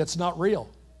something that's not real.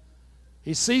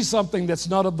 He sees something that's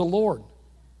not of the Lord.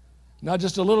 Not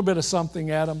just a little bit of something,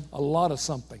 Adam, a lot of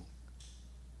something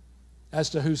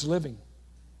as to who's living.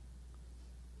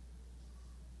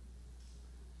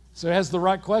 So he has the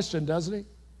right question, doesn't he?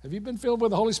 Have you been filled with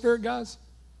the Holy Spirit, guys?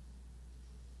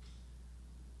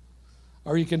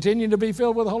 Are you continuing to be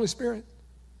filled with the Holy Spirit?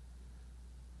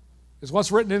 Is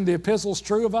what's written in the epistles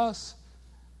true of us?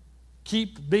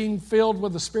 Keep being filled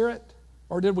with the Spirit?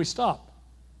 Or did we stop?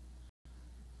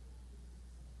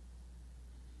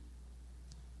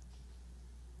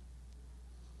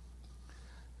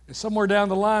 And somewhere down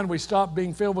the line, we stopped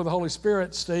being filled with the Holy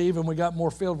Spirit, Steve, and we got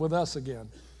more filled with us again.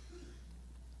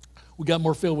 We got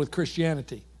more filled with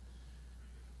Christianity.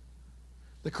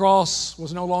 The cross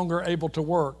was no longer able to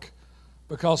work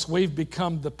because we've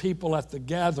become the people at the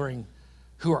gathering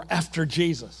who are after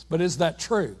Jesus. But is that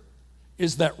true?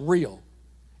 Is that real?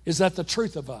 Is that the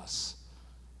truth of us?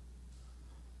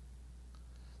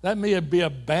 That may be a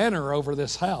banner over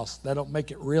this house. That don't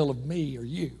make it real of me or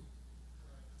you.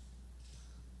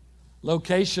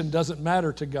 Location doesn't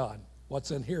matter to God.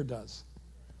 What's in here does.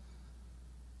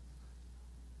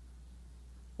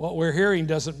 What we're hearing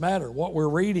doesn't matter. What we're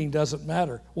reading doesn't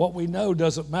matter. What we know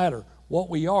doesn't matter. What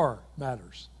we are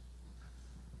matters.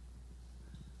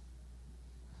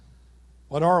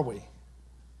 What are we?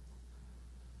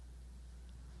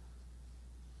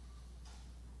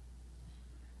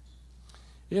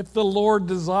 If the Lord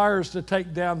desires to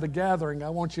take down the gathering, I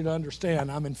want you to understand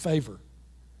I'm in favor.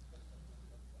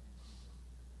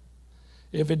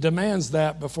 If it demands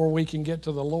that before we can get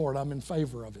to the Lord, I'm in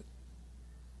favor of it.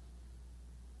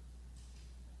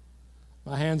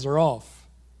 My hands are off.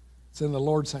 It's in the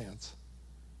Lord's hands.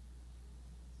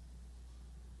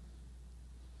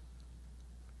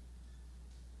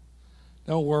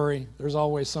 Don't worry, there's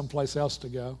always someplace else to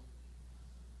go.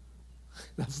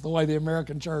 That's the way the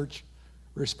American church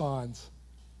responds.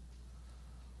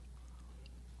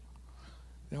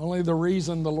 Only the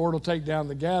reason the Lord will take down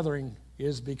the gathering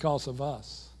is because of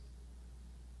us.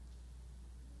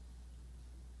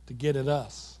 To get at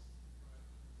us.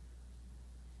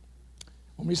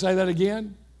 Want me to say that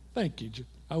again? Thank you.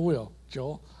 I will,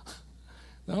 Joel.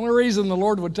 The only reason the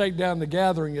Lord would take down the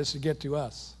gathering is to get to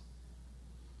us.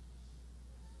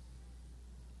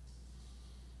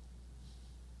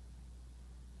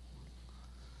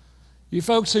 You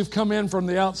folks who've come in from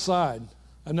the outside,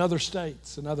 and other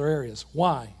states and other areas,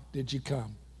 why did you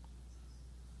come?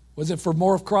 Was it for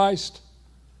more of Christ?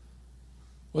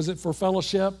 Was it for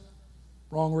fellowship?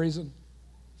 Wrong reason.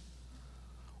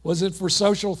 Was it for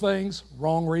social things?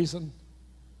 Wrong reason.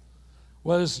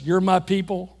 Was you're my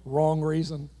people? Wrong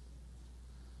reason.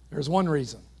 There's one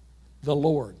reason, the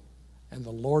Lord and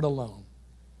the Lord alone.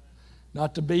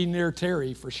 Not to be near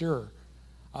Terry for sure.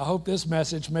 I hope this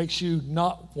message makes you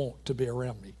not want to be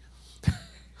around me.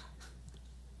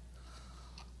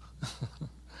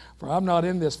 For I'm not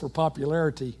in this for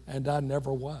popularity, and I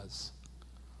never was.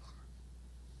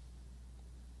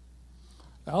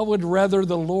 I would rather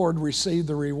the Lord receive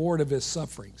the reward of his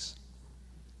sufferings.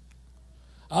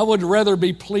 I would rather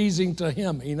be pleasing to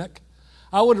him, Enoch.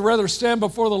 I would rather stand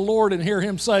before the Lord and hear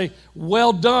him say,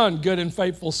 "Well done, good and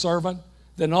faithful servant,"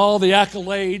 than all the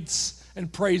accolades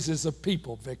and praises of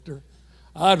people, Victor.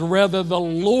 I'd rather the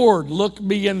Lord look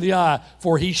me in the eye,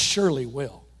 for he surely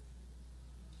will.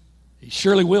 He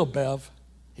surely will, Bev.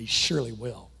 He surely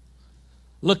will.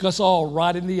 Look us all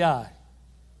right in the eye.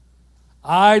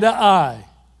 Eye to eye.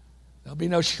 There'll be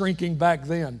no shrinking back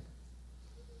then.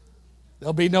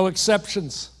 There'll be no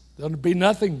exceptions. There'll be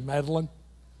nothing, Madeline.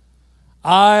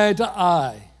 Eye to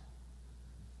eye.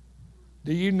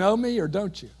 Do you know me or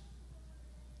don't you?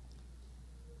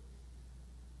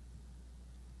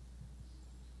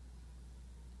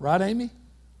 Right, Amy?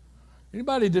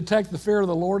 Anybody detect the fear of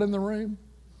the Lord in the room?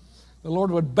 The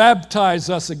Lord would baptize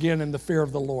us again in the fear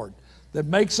of the Lord. That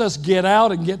makes us get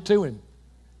out and get to him.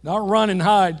 Not run and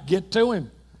hide, get to him.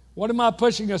 What am I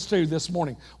pushing us to this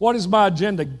morning? What is my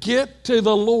agenda? Get to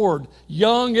the Lord,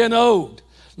 young and old.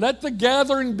 Let the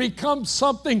gathering become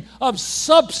something of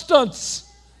substance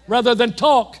rather than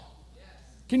talk.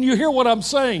 Can you hear what I'm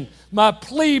saying? My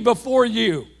plea before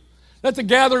you. Let the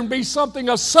gathering be something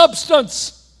of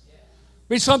substance.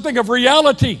 Be something of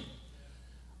reality.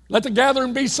 Let the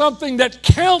gathering be something that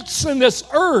counts in this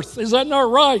earth. Is that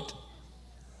not right?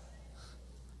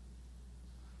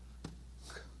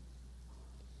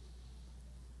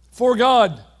 For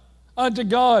God, unto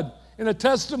God, in a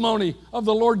testimony of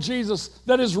the Lord Jesus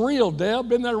that is real,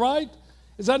 Deb. Isn't that right?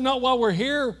 Is that not why we're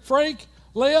here, Frank,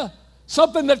 Leah?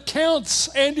 Something that counts,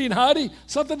 Andy and Heidi.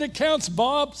 Something that counts,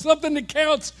 Bob. Something that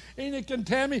counts, Enoch and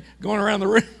Tammy, going around the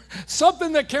room.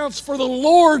 Something that counts for the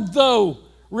Lord, though,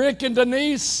 Rick and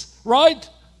Denise, right?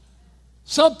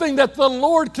 Something that the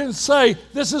Lord can say,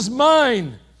 this is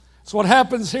mine. It's what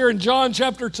happens here in John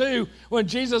chapter 2 when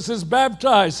Jesus is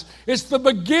baptized. It's the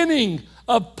beginning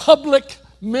of public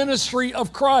ministry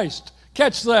of Christ.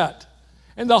 Catch that.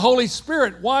 And the Holy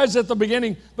Spirit. Why is it the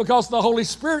beginning? Because the Holy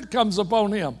Spirit comes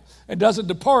upon him and doesn't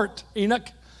depart, Enoch.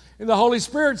 And the Holy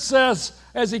Spirit says,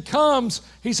 as he comes,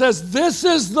 he says, this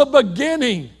is the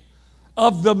beginning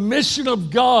of the mission of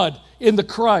God in the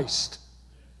Christ.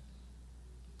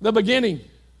 The beginning.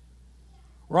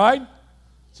 Right?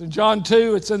 It's in John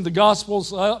 2. It's in the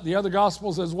Gospels, the other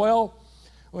Gospels as well.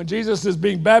 When Jesus is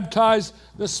being baptized,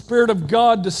 the Spirit of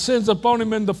God descends upon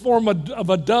him in the form of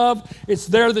a dove. It's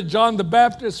there that John the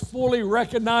Baptist fully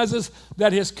recognizes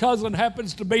that his cousin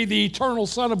happens to be the eternal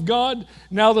Son of God,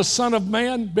 now the Son of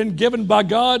Man, been given by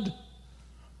God.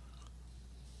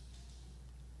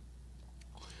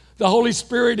 The Holy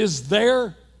Spirit is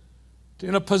there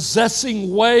in a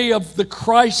possessing way of the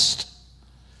Christ.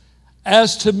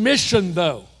 As to mission,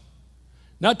 though,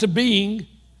 not to being,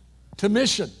 to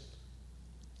mission.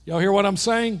 Y'all hear what I'm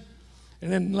saying?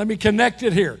 And then let me connect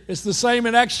it here. It's the same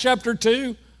in Acts chapter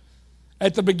 2.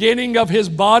 At the beginning of his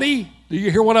body, do you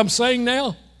hear what I'm saying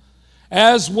now?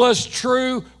 As was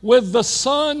true with the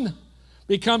Son,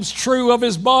 becomes true of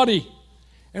his body.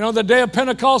 And on the day of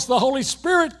Pentecost, the Holy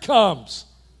Spirit comes.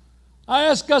 I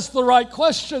ask us the right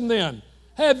question then.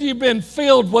 Have you been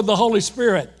filled with the Holy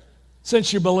Spirit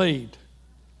since you believed?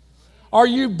 Are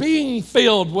you being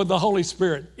filled with the Holy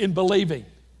Spirit in believing?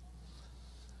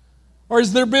 Or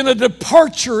has there been a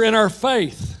departure in our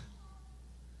faith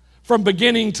from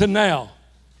beginning to now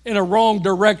in a wrong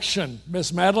direction?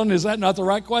 Miss Madeline, is that not the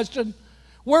right question?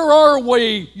 Where are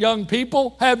we, young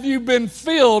people? Have you been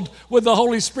filled with the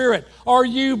Holy Spirit? Are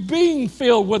you being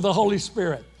filled with the Holy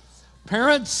Spirit?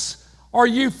 Parents, are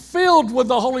you filled with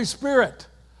the Holy Spirit?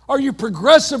 Are you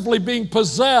progressively being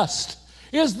possessed?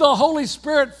 Is the Holy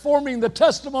Spirit forming the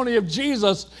testimony of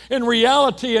Jesus in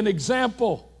reality and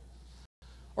example?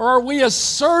 Or are we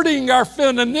asserting our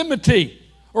femininity?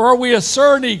 Or are we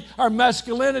asserting our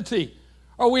masculinity?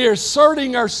 Are we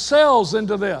asserting ourselves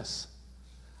into this?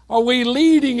 Are we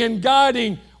leading and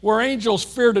guiding where angels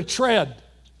fear to tread?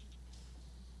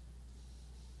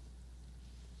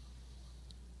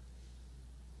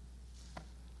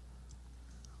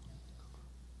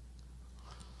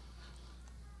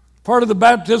 Part of the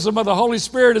baptism of the Holy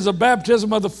Spirit is a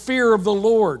baptism of the fear of the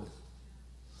Lord.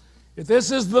 If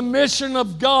this is the mission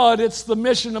of God, it's the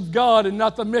mission of God and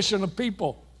not the mission of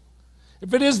people.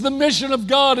 If it is the mission of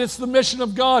God, it's the mission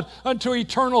of God unto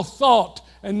eternal thought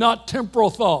and not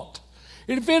temporal thought.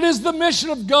 If it is the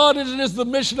mission of God, it is the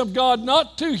mission of God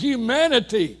not to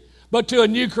humanity, but to a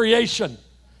new creation.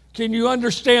 Can you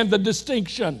understand the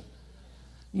distinction?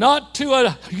 Not to a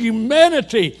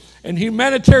humanity and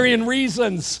humanitarian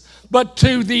reasons, but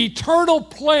to the eternal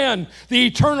plan, the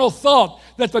eternal thought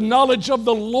that the knowledge of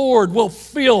the Lord will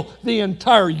fill the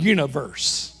entire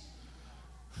universe.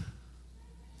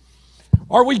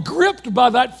 Are we gripped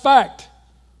by that fact?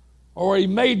 Or are we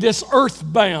made this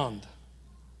earthbound?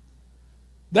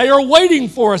 They are waiting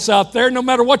for us out there no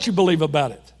matter what you believe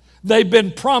about it. They've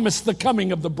been promised the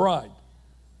coming of the bride.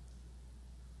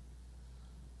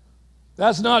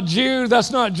 That's not Jew,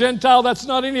 that's not Gentile, that's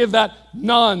not any of that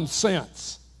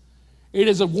nonsense. It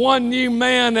is a one new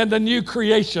man and a new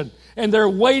creation. And they're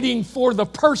waiting for the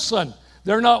person.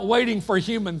 They're not waiting for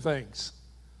human things.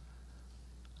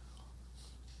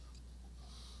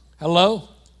 Hello?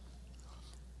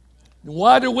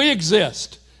 Why do we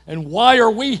exist? And why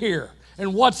are we here?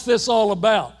 And what's this all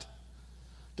about?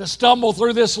 To stumble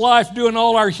through this life doing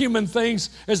all our human things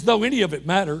as though any of it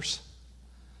matters.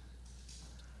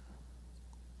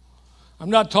 I'm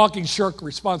not talking shirk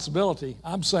responsibility.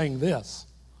 I'm saying this.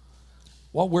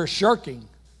 What we're shirking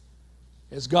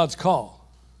is God's call,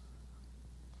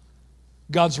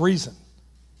 God's reason,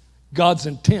 God's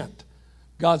intent,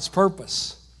 God's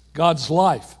purpose, God's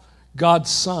life, God's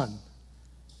Son.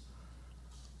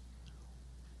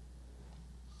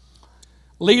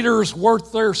 Leaders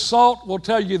worth their salt will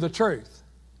tell you the truth.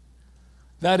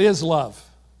 That is love.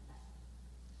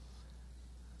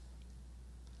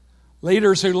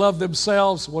 Leaders who love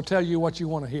themselves will tell you what you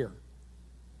want to hear.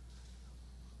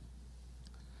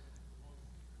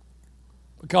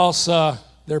 Because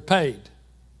they're paid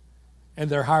and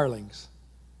they're hirelings.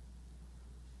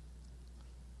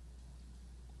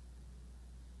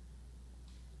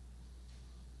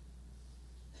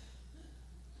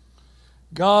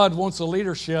 God wants a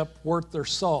leadership worth their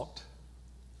salt.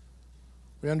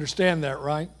 We understand that,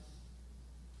 right?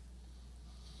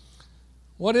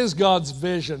 What is God's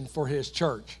vision for His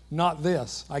church? Not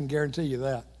this, I can guarantee you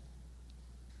that.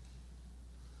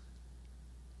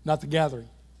 Not the gathering.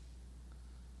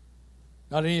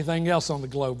 Not anything else on the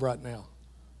globe right now.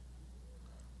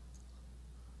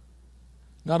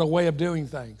 Not a way of doing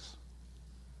things.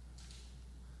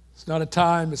 It's not a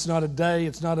time, it's not a day,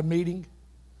 it's not a meeting.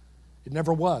 It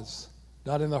never was.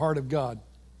 Not in the heart of God.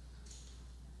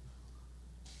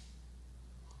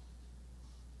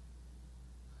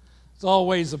 It's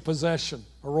always a possession,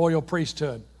 a royal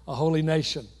priesthood, a holy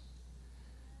nation.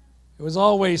 It was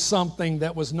always something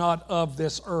that was not of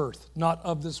this earth, not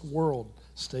of this world,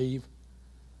 Steve,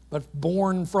 but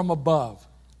born from above.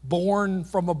 Born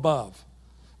from above.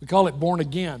 We call it born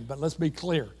again, but let's be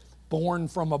clear. Born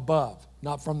from above,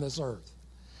 not from this earth.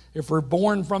 If we're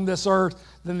born from this earth,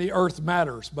 then the earth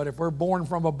matters. But if we're born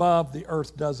from above, the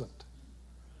earth doesn't.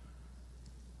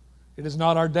 It is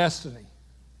not our destiny.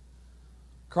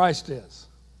 Christ is.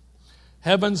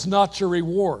 Heaven's not your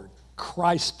reward.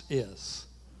 Christ is.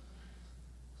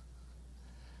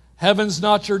 Heaven's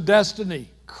not your destiny.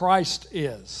 Christ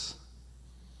is.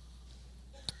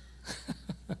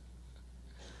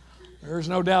 There's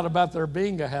no doubt about there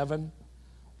being a heaven,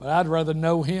 but I'd rather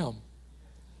know Him.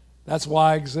 That's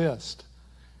why I exist.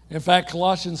 In fact,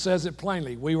 Colossians says it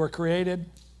plainly. We were created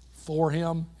for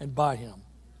Him and by Him.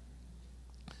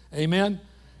 Amen?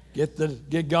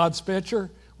 Get God's picture?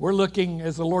 We're looking,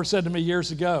 as the Lord said to me years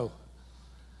ago,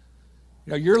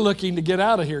 You know, you're looking to get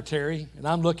out of here, Terry, and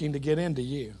I'm looking to get into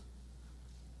you.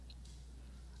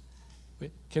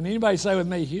 Can anybody say with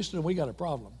me, Houston, we got a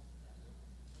problem?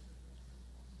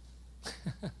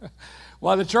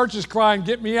 While the church is crying,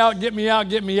 get me out, get me out,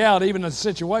 get me out, even in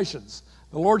situations,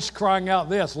 the Lord's crying out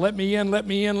this, let me in, let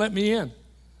me in, let me in.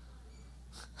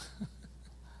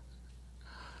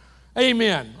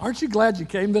 Amen. Aren't you glad you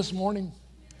came this morning?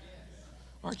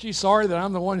 Aren't you sorry that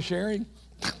I'm the one sharing?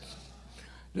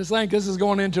 Just think this is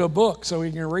going into a book so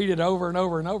you can read it over and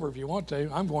over and over if you want to.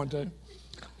 I'm going to.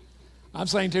 I'm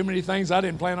saying too many things I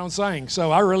didn't plan on saying,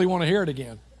 so I really want to hear it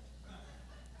again.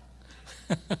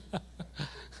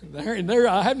 There,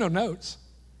 I have no notes.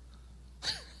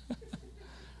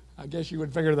 I guess you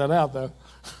would figure that out, though.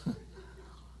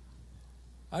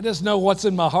 I just know what's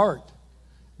in my heart.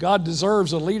 God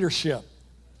deserves a leadership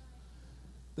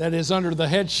that is under the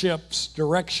headship's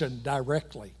direction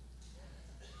directly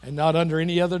and not under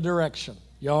any other direction.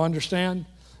 Y'all understand?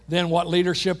 Then what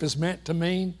leadership is meant to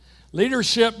mean?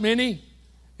 Leadership, many,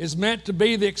 is meant to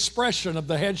be the expression of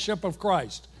the headship of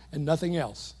Christ and nothing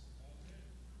else.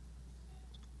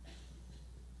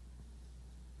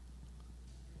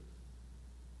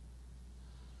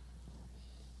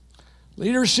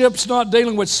 Leadership's not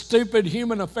dealing with stupid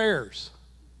human affairs.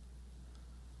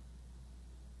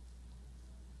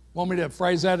 Want me to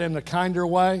phrase that in a kinder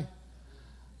way?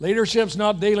 Leadership's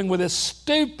not dealing with this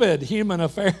stupid human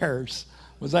affairs.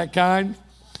 Was that kind?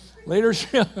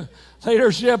 Leadership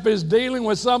is dealing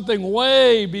with something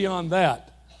way beyond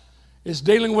that. It's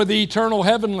dealing with the eternal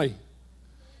heavenly.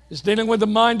 It's dealing with the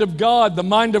mind of God, the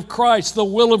mind of Christ, the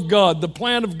will of God, the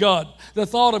plan of God, the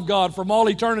thought of God from all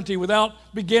eternity without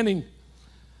beginning.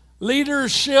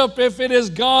 Leadership, if it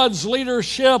is God's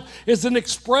leadership, is an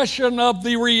expression of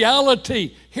the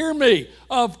reality, hear me,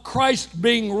 of Christ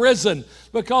being risen.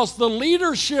 Because the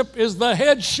leadership is the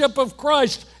headship of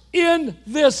Christ in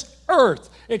this earth,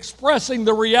 expressing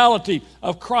the reality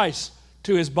of Christ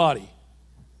to his body.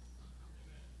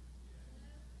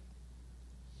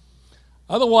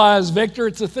 Otherwise, Victor,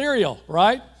 it's ethereal,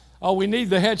 right? Oh, we need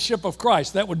the headship of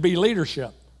Christ. That would be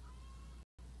leadership.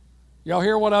 Y'all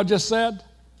hear what I just said?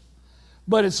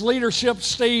 But it's leadership,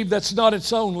 Steve, that's not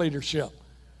its own leadership.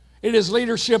 It is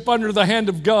leadership under the hand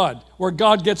of God, where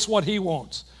God gets what he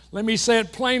wants. Let me say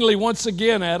it plainly once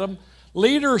again, Adam.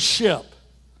 Leadership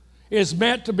is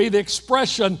meant to be the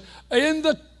expression in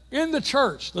the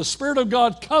church, the Spirit of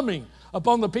God coming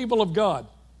upon the people of God.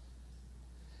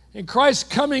 And Christ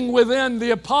coming within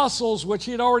the apostles, which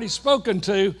he had already spoken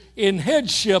to in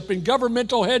headship, in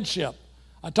governmental headship.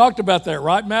 I talked about that,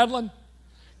 right, Madeline?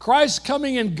 Christ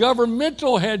coming in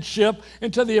governmental headship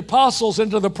into the apostles,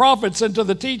 into the prophets, into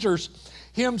the teachers.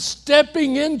 Him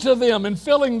stepping into them and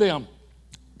filling them.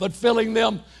 But filling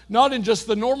them not in just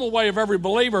the normal way of every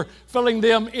believer, filling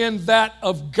them in that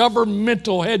of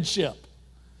governmental headship.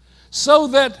 So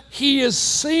that he is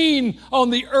seen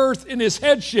on the earth in his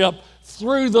headship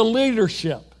through the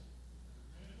leadership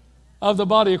of the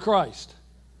body of Christ.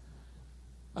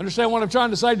 Understand what I'm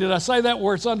trying to say? Did I say that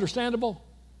where it's understandable?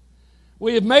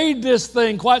 We have made this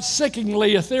thing quite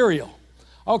sickeningly ethereal.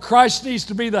 Oh, Christ needs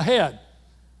to be the head.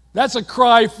 That's a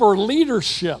cry for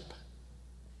leadership.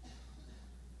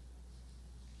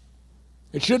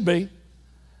 It should be.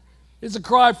 It's a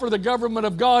cry for the government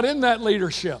of God in that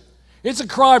leadership. It's a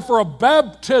cry for a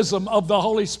baptism of the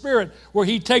Holy Spirit where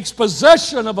he takes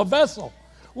possession of a vessel,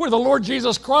 where the Lord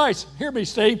Jesus Christ, hear me,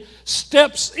 Steve,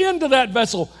 steps into that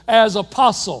vessel as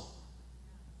apostle,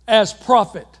 as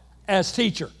prophet, as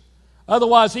teacher.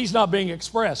 Otherwise, he's not being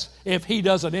expressed if he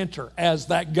doesn't enter as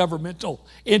that governmental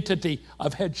entity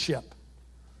of headship.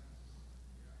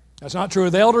 That's not true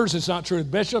with elders. It's not true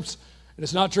with bishops. And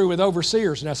it's not true with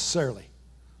overseers necessarily.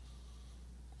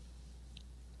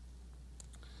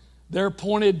 They're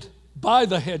appointed by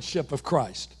the headship of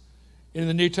Christ in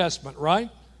the New Testament, right?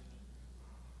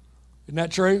 Isn't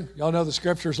that true? Y'all know the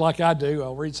scriptures like I do.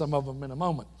 I'll read some of them in a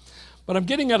moment. But I'm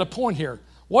getting at a point here.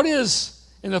 What is,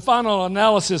 in the final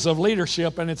analysis of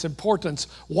leadership and its importance,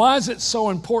 why is it so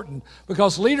important?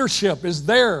 Because leadership is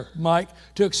there, Mike,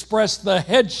 to express the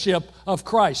headship of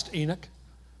Christ, Enoch.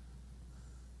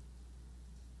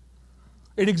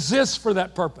 It exists for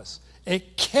that purpose.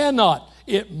 It cannot,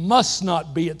 it must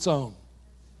not be its own.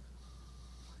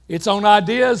 Its own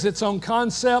ideas, its own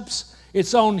concepts,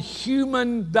 its own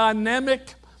human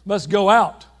dynamic must go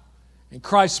out, and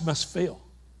Christ must fill.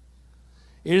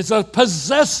 It is a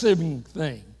possessing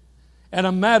thing and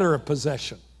a matter of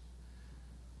possession.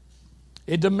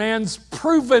 It demands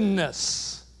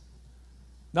provenness,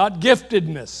 not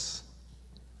giftedness.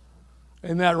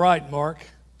 Isn't that right, Mark?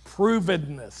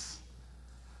 Provenness.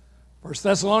 1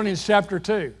 Thessalonians chapter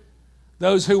 2,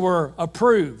 those who were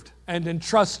approved and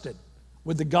entrusted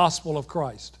with the gospel of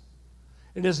Christ.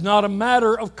 It is not a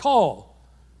matter of call.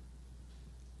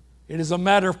 It is a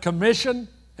matter of commission,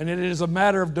 and it is a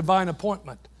matter of divine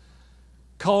appointment.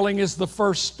 Calling is the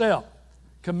first step.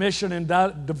 Commission and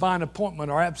divine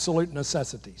appointment are absolute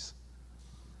necessities.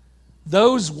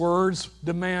 Those words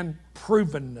demand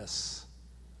provenness.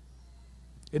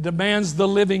 It demands the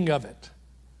living of it.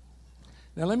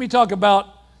 Now let me talk about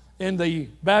in the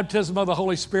baptism of the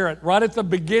Holy Spirit, right at the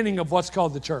beginning of what's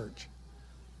called the church.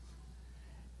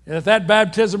 And that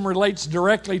baptism relates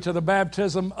directly to the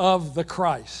baptism of the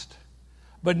Christ.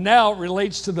 But now it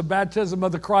relates to the baptism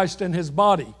of the Christ in His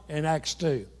body in Acts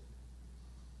 2.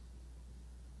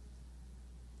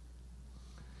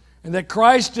 And that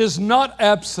Christ is not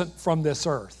absent from this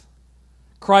earth.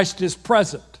 Christ is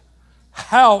present.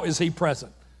 How is He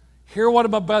present? Hear what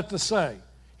I'm about to say.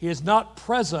 He is not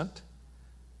present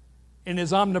in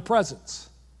His omnipresence.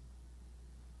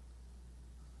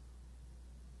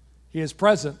 He is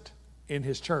present in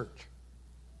His church.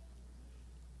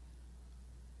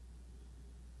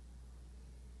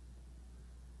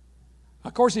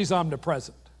 Of course, He's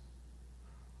omnipresent.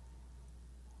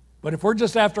 But if we're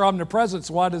just after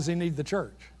omnipresence, why does He need the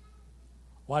church?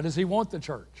 Why does He want the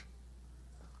church?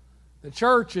 The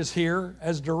church is here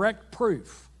as direct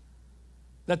proof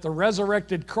that the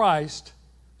resurrected Christ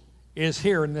is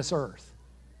here in this earth,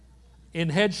 in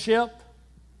headship,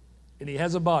 and He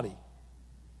has a body.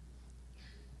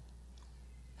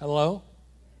 Hello?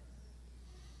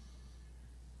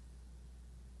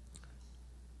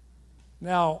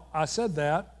 Now, I said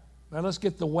that. Now let's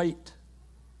get the weight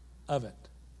of it.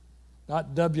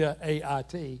 Not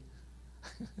W-A-I-T.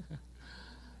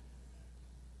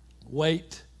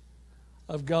 Weight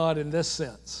of God in this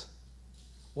sense.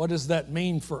 What does that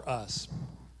mean for us?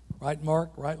 Right, Mark?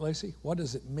 Right, Lacey? What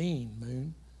does it mean,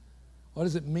 Moon? What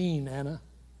does it mean, Anna?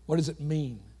 What does it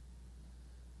mean?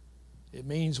 It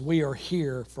means we are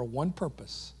here for one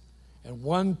purpose. And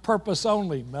one purpose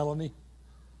only, Melanie.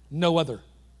 No other.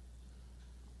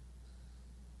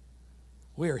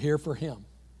 We are here for Him.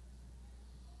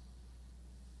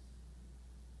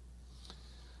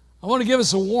 I want to give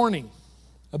us a warning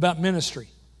about ministry.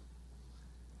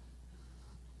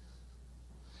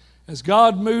 As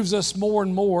God moves us more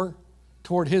and more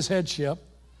toward His headship,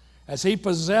 as He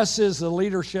possesses the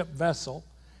leadership vessel,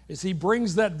 as He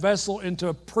brings that vessel into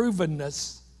a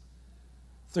provenness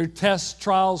through tests,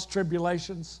 trials,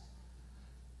 tribulations,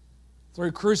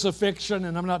 through crucifixion,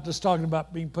 and I'm not just talking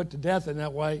about being put to death in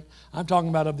that way, I'm talking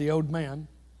about of the old man,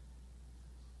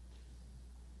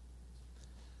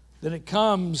 then it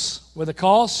comes with a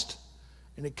cost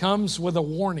and it comes with a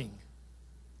warning.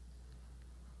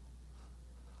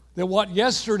 That what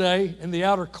yesterday in the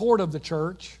outer court of the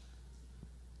church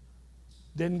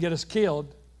didn't get us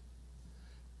killed,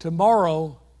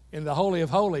 tomorrow in the Holy of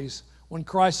Holies, when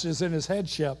Christ is in His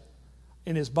headship,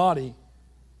 in His body,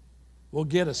 will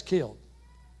get us killed.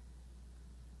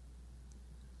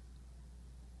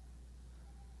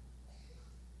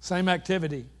 Same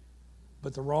activity,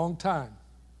 but the wrong time.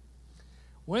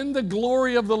 When the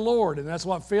glory of the Lord, and that's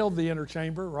what filled the inner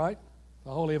chamber, right?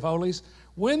 The Holy of Holies.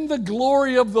 When the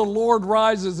glory of the Lord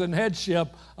rises in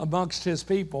headship amongst His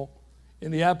people in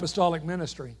the apostolic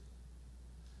ministry.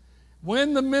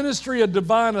 When the ministry of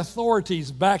divine authority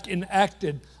is back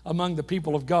enacted among the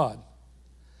people of God.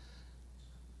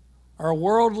 Our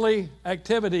worldly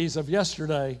activities of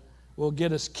yesterday will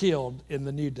get us killed in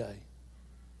the new day.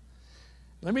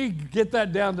 Let me get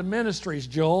that down to ministries,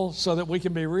 Joel, so that we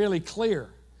can be really clear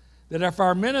that if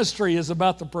our ministry is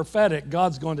about the prophetic,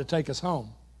 God's going to take us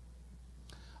home.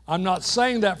 I'm not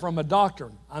saying that from a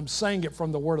doctrine. I'm saying it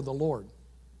from the word of the Lord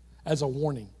as a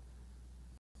warning.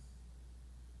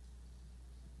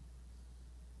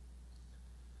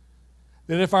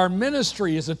 That if our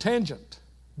ministry is a tangent,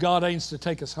 God aims to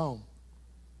take us home.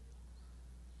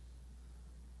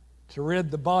 To rid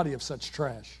the body of such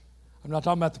trash. I'm not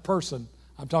talking about the person.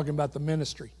 I'm talking about the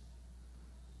ministry.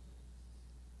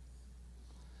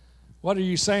 What are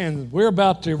you saying? We're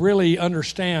about to really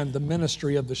understand the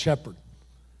ministry of the shepherd,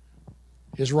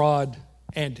 his rod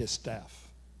and his staff.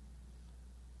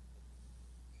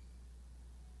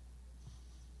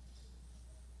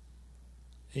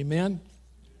 Amen?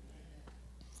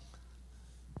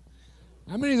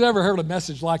 How many has ever heard a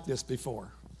message like this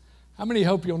before? How many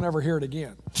hope you'll never hear it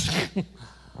again?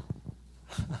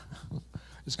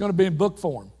 It's going to be in book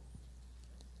form.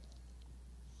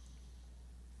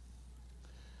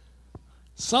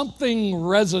 Something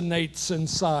resonates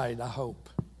inside, I hope,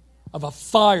 of a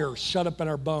fire shut up in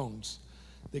our bones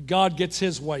that God gets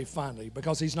his way finally,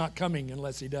 because he's not coming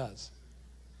unless he does.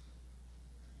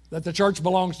 That the church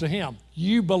belongs to him.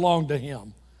 You belong to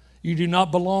him. You do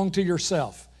not belong to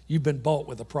yourself. You've been bought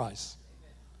with a price.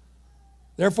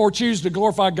 Therefore, choose to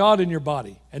glorify God in your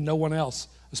body and no one else,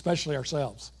 especially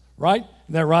ourselves. Right?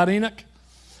 Isn't that right, Enoch?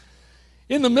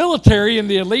 In the military, in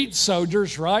the elite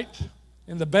soldiers, right?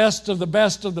 In the best of the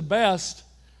best of the best,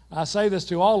 I say this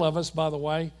to all of us, by the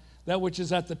way, that which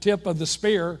is at the tip of the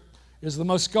spear is the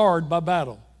most scarred by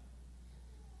battle.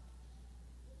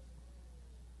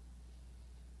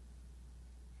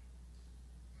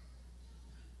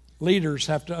 Leaders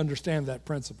have to understand that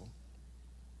principle.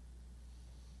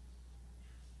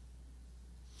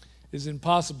 It's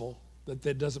impossible that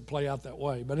that doesn't play out that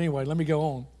way. But anyway, let me go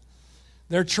on.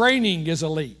 Their training is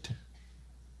elite.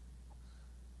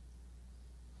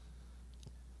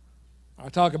 I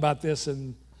talk about this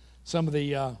in some of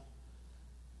the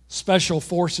special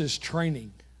forces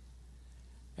training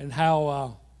and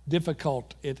how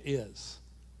difficult it is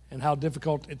and how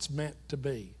difficult it's meant to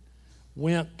be.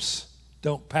 Wimps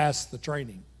don't pass the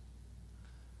training.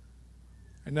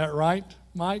 Isn't that right,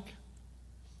 Mike?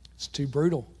 It's too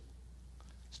brutal.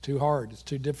 It's too hard. It's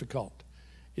too difficult.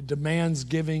 It demands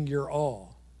giving your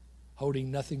all,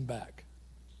 holding nothing back.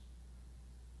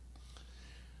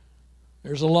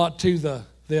 There's a lot to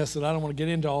this that I don't want to get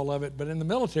into all of it, but in the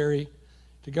military,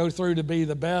 to go through to be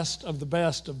the best of the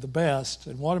best of the best,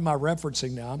 and what am I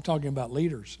referencing now? I'm talking about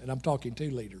leaders, and I'm talking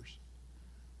to leaders.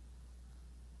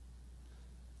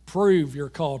 Prove your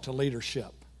call to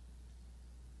leadership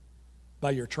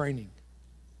by your training.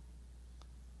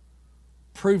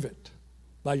 Prove it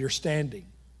by your standing.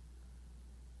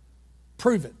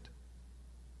 Prove it.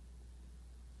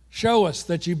 Show us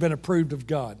that you've been approved of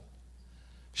God.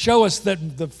 Show us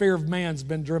that the fear of man's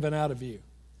been driven out of you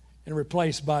and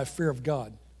replaced by fear of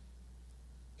God.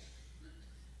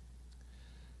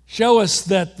 Show us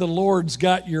that the Lord's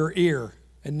got your ear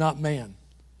and not man.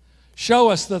 Show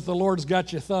us that the Lord's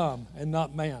got your thumb and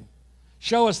not man.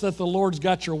 Show us that the Lord's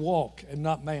got your walk and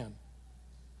not man.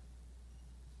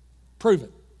 Prove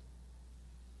it.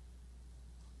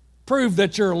 Prove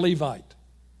that you're a Levite.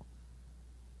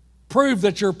 Prove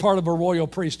that you're part of a royal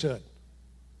priesthood.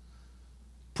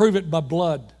 Prove it by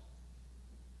blood.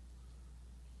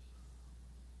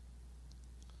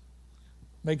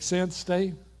 Make sense,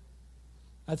 Dave?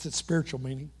 That's its spiritual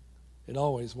meaning. It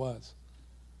always was.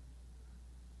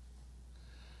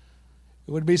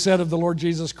 It would be said of the Lord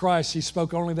Jesus Christ, he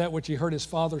spoke only that which he heard his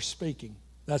Father speaking.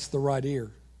 That's the right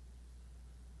ear.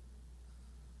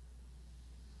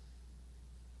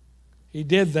 He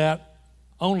did that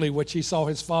only which he saw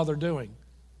his Father doing,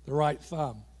 the right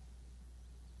thumb.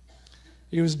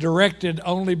 He was directed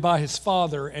only by his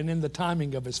Father and in the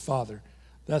timing of his Father.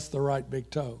 That's the right big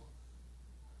toe.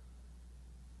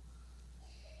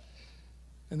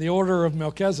 And the order of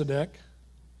Melchizedek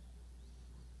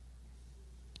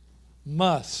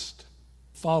must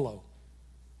follow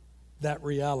that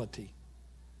reality.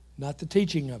 Not the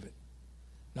teaching of it,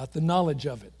 not the knowledge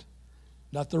of it,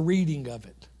 not the reading of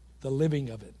it, the living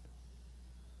of it.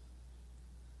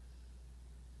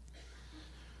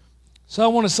 So I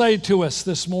want to say to us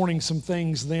this morning some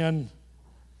things then,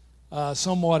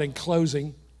 somewhat in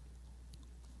closing.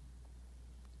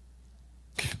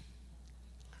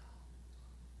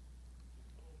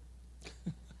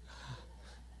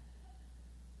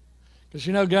 Because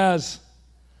you know, guys,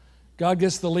 God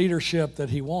gets the leadership that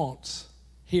he wants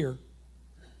here.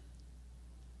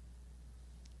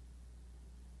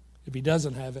 If he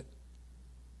doesn't have it,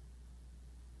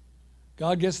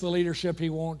 God gets the leadership he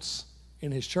wants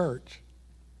in his church.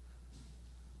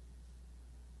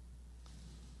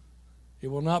 It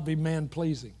will not be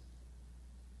man-pleasing.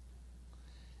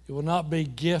 It will not be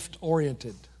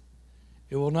gift-oriented.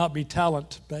 It will not be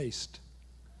talent-based.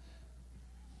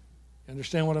 You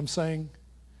understand what I'm saying?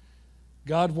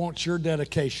 God wants your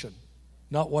dedication,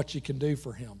 not what you can do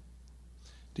for him.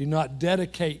 Do not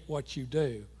dedicate what you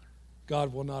do.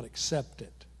 God will not accept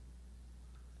it.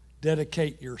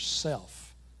 Dedicate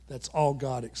yourself. That's all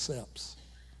God accepts.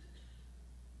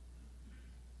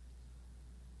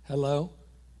 Hello?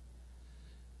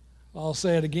 I'll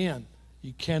say it again.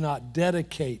 You cannot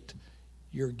dedicate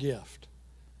your gift.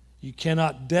 You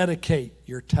cannot dedicate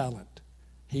your talent.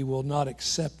 He will not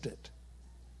accept it.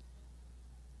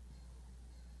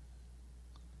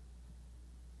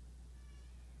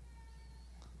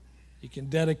 You can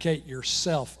dedicate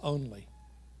yourself only.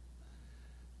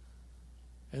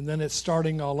 And then it's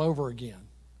starting all over again.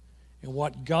 And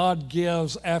what God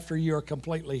gives after you are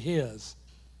completely his,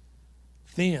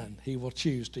 then he will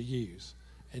choose to use,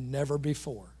 and never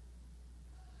before.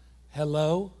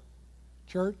 Hello?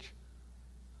 church?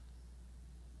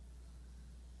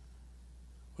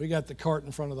 We got the cart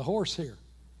in front of the horse here.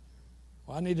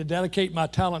 Well, I need to dedicate my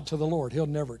talent to the Lord. He'll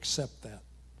never accept that.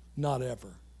 Not ever.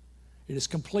 It is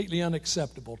completely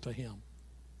unacceptable to Him.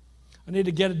 I need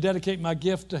to dedicate my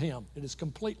gift to Him. It is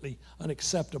completely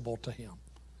unacceptable to Him.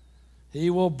 He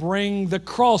will bring the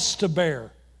cross to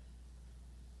bear,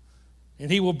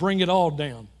 and He will bring it all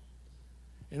down.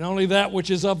 And only that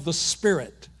which is of the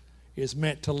Spirit is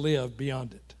meant to live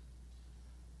beyond it.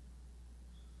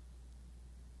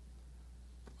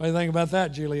 What do you think about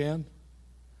that, Julianne?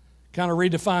 Kind of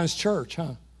redefines church,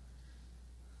 huh?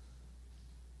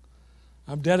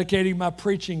 I'm dedicating my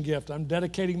preaching gift. I'm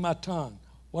dedicating my tongue.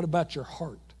 What about your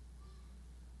heart?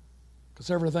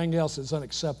 Because everything else is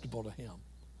unacceptable to Him.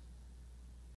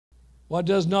 What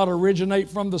does not originate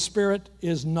from the Spirit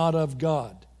is not of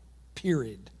God,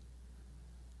 period.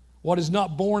 What is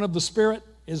not born of the Spirit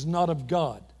is not of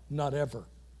God, not ever.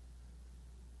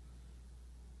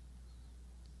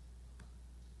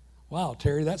 Wow,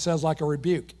 Terry, that sounds like a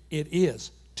rebuke. It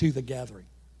is to the gathering.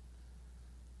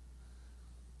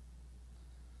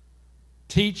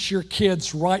 Teach your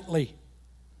kids rightly.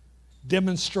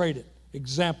 Demonstrate it.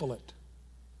 Example it.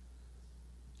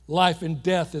 Life and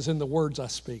death is in the words I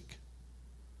speak.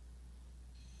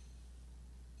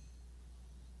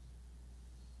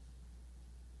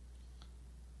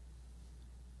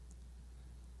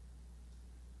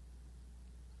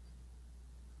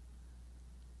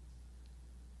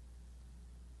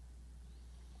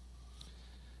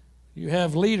 You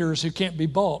have leaders who can't be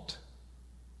bought.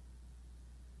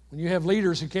 When you have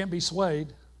leaders who can't be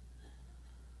swayed,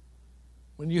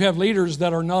 when you have leaders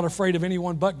that are not afraid of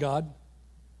anyone but God,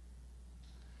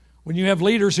 when you have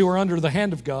leaders who are under the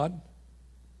hand of God,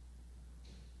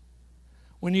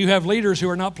 when you have leaders who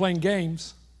are not playing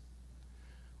games,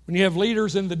 when you have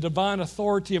leaders in the divine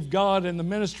authority of God and the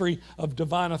ministry of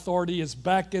divine authority is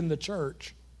back in the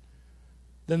church,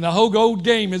 then the whole old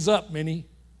game is up, Minnie.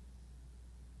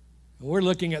 And we're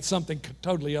looking at something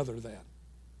totally other than.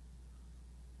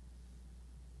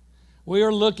 We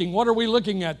are looking, what are we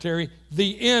looking at, Terry?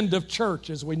 The end of church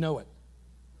as we know it.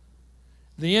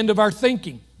 The end of our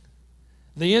thinking.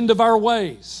 The end of our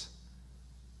ways.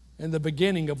 And the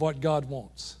beginning of what God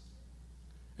wants.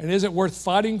 And is it worth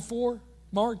fighting for,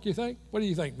 Mark, you think? What do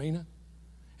you think, Mina?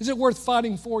 Is it worth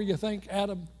fighting for, you think,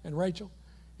 Adam and Rachel?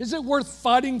 Is it worth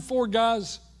fighting for,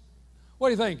 guys? What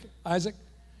do you think, Isaac?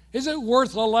 Is it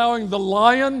worth allowing the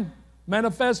lion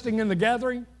manifesting in the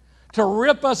gathering to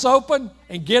rip us open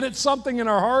and get at something in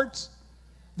our hearts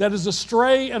that is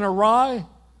astray and awry?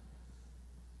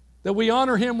 That we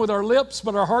honor Him with our lips,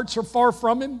 but our hearts are far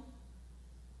from Him?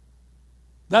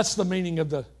 That's the meaning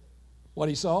of what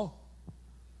he saw.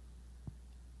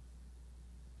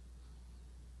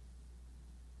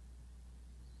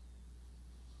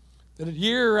 That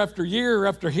year after year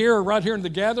after year, right here in the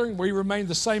gathering, we remain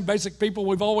the same basic people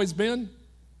we've always been.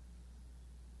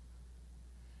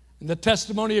 And the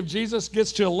testimony of Jesus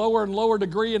gets to a lower and lower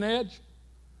degree and edge.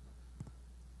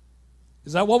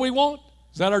 Is that what we want?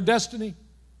 Is that our destiny?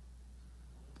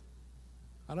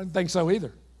 I don't think so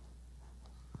either.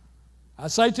 I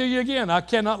say to you again, I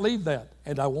cannot lead that,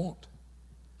 and I won't.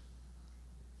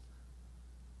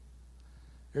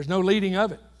 There's no leading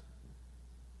of it.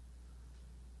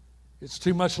 It's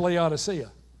too much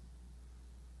Laodicea.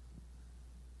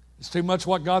 It's too much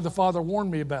what God the Father warned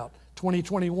me about,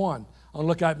 2021 on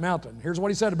Lookout Mountain. Here's what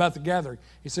He said about the gathering.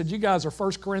 He said, you guys are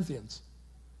 1 Corinthians.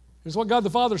 Here's what God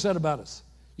the Father said about us.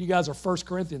 You guys are 1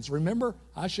 Corinthians. Remember?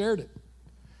 I shared it.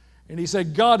 And He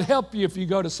said, God help you if you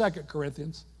go to 2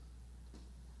 Corinthians.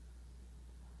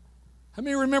 How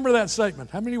many remember that statement?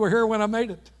 How many were here when I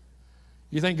made it?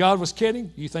 You think God was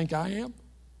kidding? You think I am?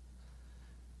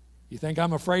 You think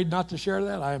I'm afraid not to share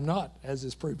that? I am not, as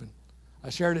is proven. I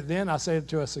shared it then, I say it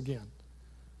to us again.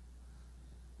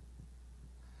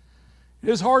 It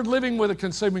is hard living with a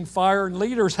consuming fire, and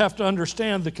leaders have to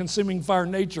understand the consuming fire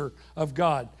nature of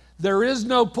God. There is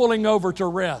no pulling over to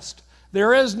rest.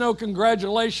 There is no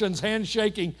congratulations,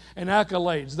 handshaking, and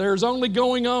accolades. There's only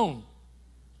going on.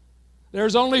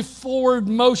 There's only forward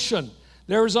motion.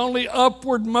 There's only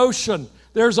upward motion.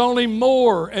 There's only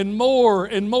more and more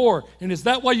and more. And is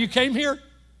that why you came here?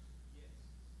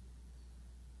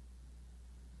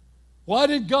 Why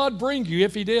did God bring you,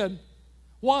 if He did?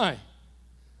 Why?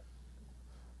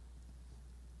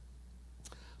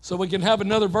 So we can have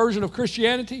another version of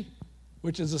Christianity,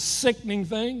 which is a sickening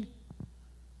thing?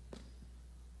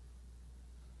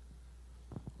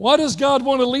 Why does God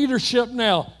want a leadership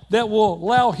now that will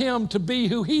allow Him to be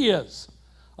who He is?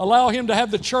 Allow Him to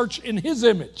have the church in His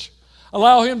image.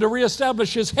 Allow Him to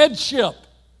reestablish His headship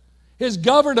His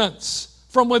governance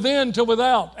from within to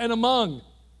without and among.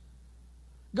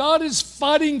 God is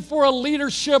fighting for a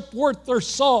leadership worth their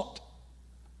salt.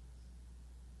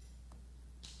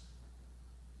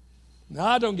 Now,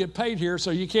 I don't get paid here, so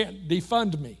you can't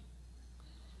defund me.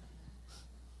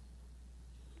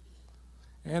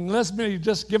 And let me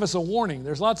just give us a warning.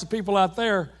 There's lots of people out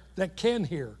there that can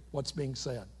hear what's being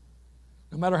said,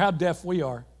 no matter how deaf we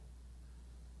are.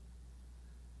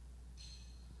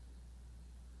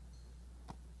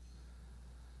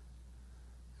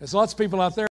 There's lots of people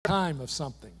out there at the time of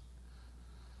something.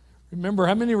 Remember,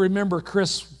 how many remember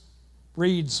Chris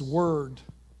Reed's word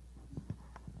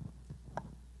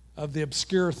of the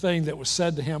obscure thing that was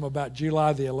said to him about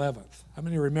July the 11th? How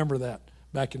many remember that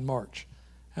back in March?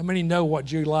 How many know what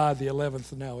July the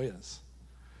 11th now is?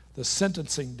 The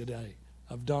sentencing today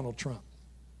of Donald Trump.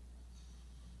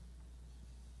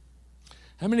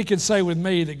 How many can say with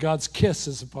me that God's kiss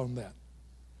is upon that?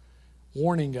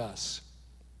 Warning us,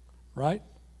 right?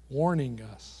 Warning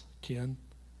us, Ken.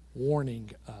 Warning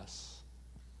us.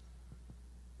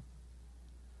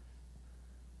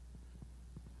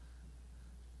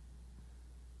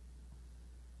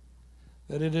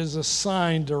 That it is a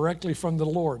sign directly from the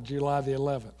Lord, July the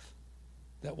 11th,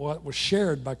 that what was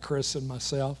shared by Chris and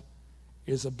myself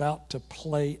is about to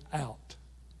play out.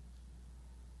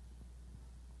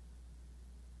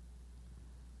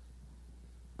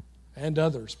 And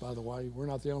others, by the way. We're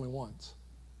not the only ones.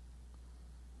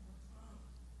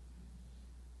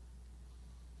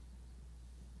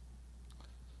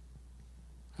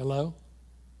 Hello?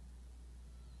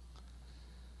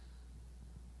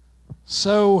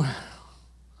 So,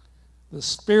 the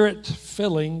Spirit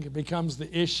filling becomes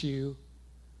the issue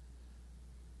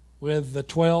with the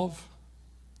 12,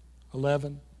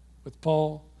 11, with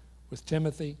Paul, with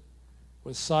Timothy,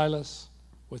 with Silas,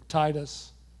 with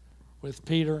Titus, with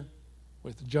Peter,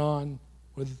 with John,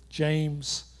 with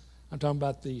James. I'm talking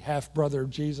about the half-brother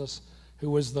of Jesus, who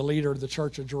was the leader of the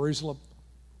church of Jerusalem.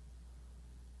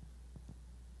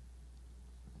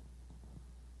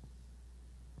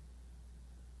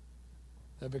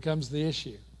 That becomes the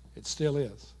issue. It still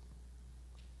is.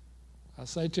 I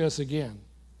say to us again,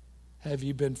 have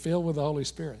you been filled with the Holy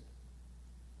Spirit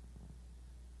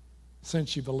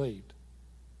since you believed?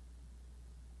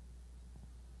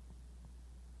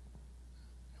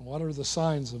 And what are the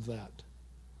signs of that?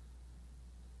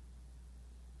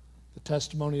 The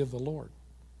testimony of the Lord.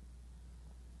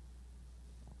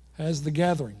 Has the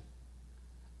gathering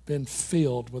been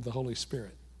filled with the Holy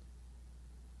Spirit?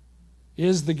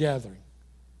 Is the gathering,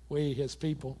 we, His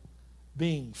people,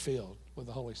 being filled with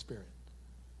the Holy Spirit?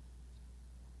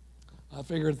 I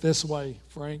figure it this way,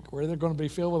 Frank. We're either going to be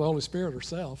filled with the Holy Spirit or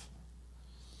self.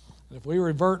 And if we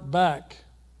revert back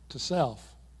to self,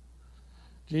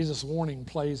 Jesus' warning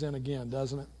plays in again,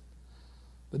 doesn't it?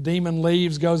 The demon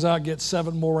leaves, goes out, gets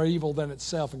 7 more evil than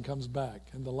itself, and comes back.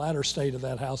 And the latter state of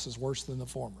that house is worse than the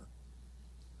former.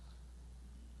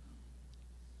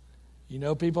 You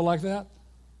know people like that?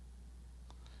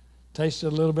 Tasted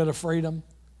a little bit of freedom.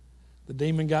 The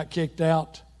demon got kicked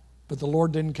out, but the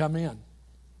Lord didn't come in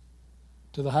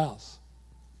to the house.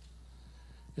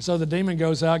 And so the demon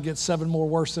goes out, gets 7 more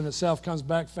worse than itself, comes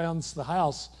back, finds the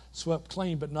house swept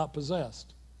clean but not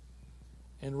possessed,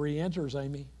 and re-enters,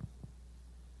 Amy.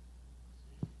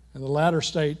 And the latter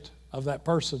state of that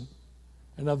person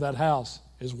and of that house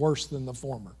is worse than the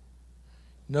former.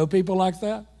 Know people like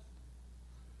that?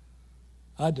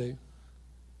 I do.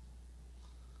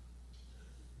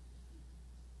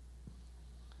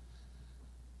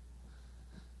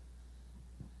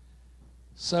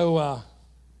 So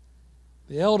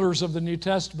the elders of the New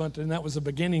Testament, and that was a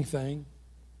beginning thing.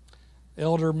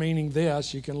 Elder meaning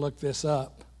this, you can look this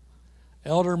up.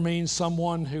 Elder means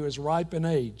someone who is ripe in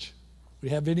age. We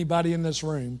have anybody in this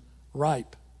room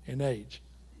ripe in age.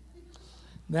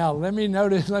 Now let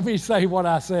me say what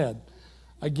I said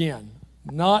again.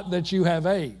 Not that you have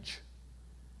age,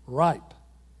 ripe.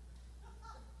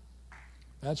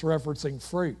 That's referencing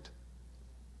fruit.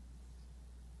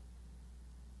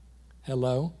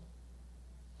 Hello?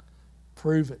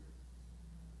 Prove it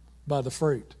by the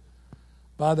fruit.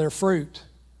 By their fruit,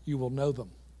 you will know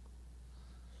them.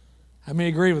 How many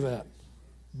agree with that?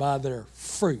 By their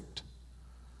fruit.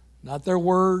 Not their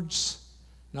words,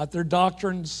 not their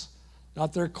doctrines,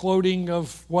 not their quoting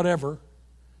of whatever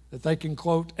that they can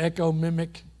quote, echo,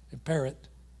 mimic, and parrot.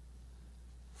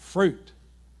 Fruit.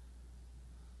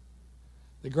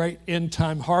 The great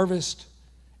end-time harvest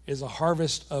is a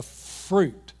harvest of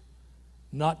fruit,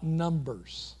 not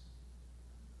numbers.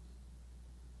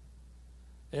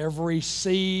 Every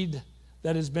seed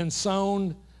that has been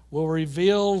sown will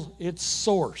reveal its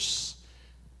source.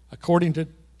 according to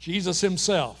Jesus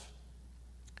himself.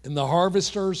 And the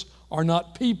harvesters are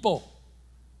not people,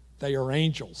 they are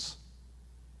angels.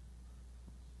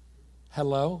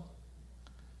 Hello?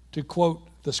 To quote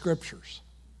the scriptures.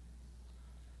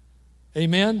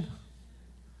 Amen?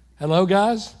 Hello,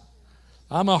 guys?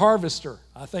 I'm a harvester.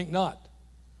 I think not.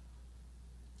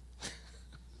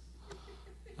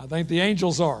 I think the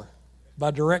angels are, by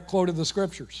direct quote of the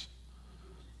scriptures.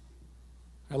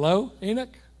 Hello, Enoch?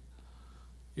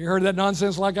 You heard that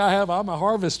nonsense like I have? I'm a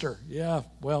harvester. Yeah,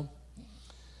 well,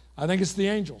 I think it's the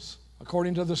angels,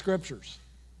 according to the scriptures.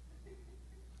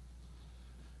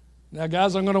 Now,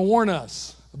 guys, I'm going to warn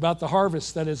us about the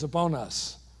harvest that is upon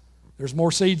us. There's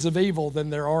more seeds of evil than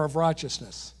there are of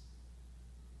righteousness.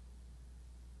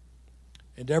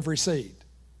 And every seed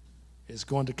is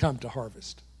going to come to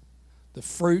harvest. The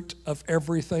fruit of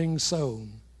everything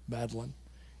sown, Madeline,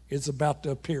 is about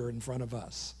to appear in front of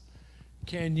us.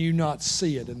 Can you not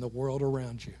see it in the world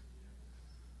around you?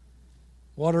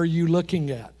 What are you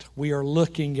looking at? We are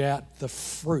looking at the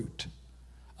fruit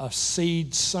of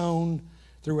seed sown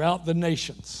throughout the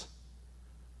nations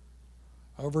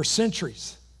over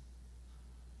centuries.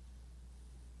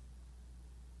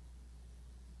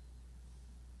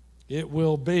 It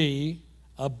will be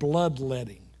a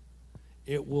bloodletting.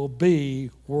 It will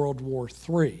be World War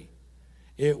III.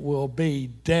 It will be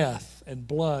death and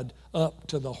blood up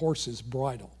to the horse's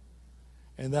bridle.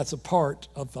 And that's a part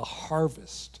of the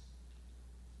harvest.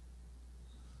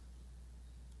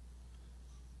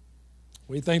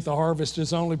 We think the harvest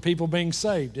is only people being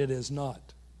saved. It is not.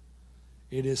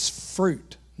 It is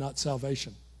fruit, not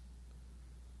salvation.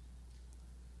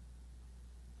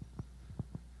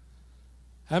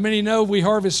 How many know we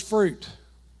harvest fruit,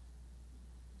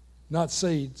 not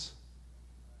seeds?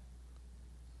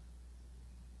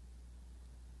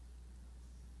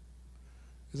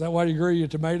 Is that why you grew your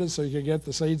tomatoes, so you can get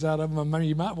the seeds out of them? I mean,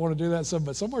 you might want to do that,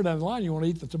 but somewhere down the line you want to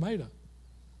eat the tomato.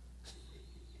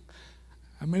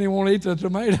 How many want to eat the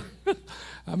tomato?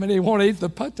 How many want to eat the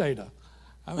potato?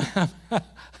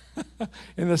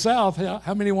 In the South,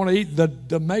 how many want to eat the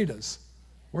tomatoes?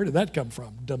 Where did that come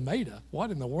from? Tomato?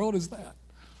 What in the world is that?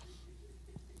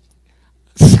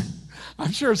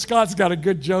 I'm sure Scott's got a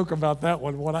good joke about that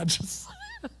one, what I just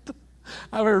said.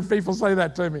 I've heard people say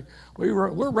that to me.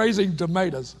 We're raising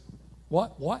tomatoes.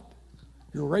 What?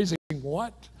 You're raising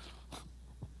what?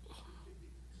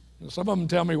 Some of them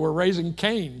tell me we're raising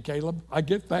Cain, Caleb. I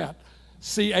get that.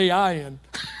 C-A-I-N.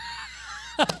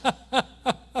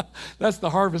 That's the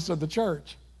harvest of the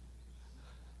church.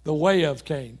 The way of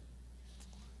Cain.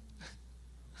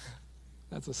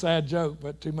 That's a sad joke,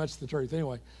 but too much the truth.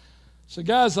 Anyway, so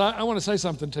guys, I want to say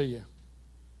something to you.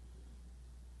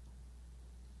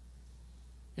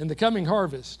 In the coming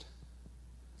harvest,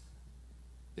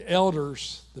 the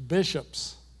elders, the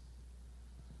bishops,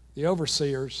 the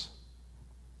overseers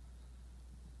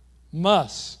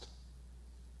must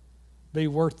be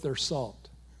worth their salt.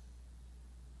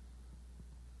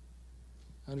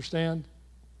 Understand?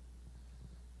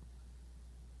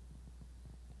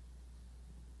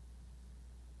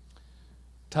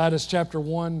 Titus chapter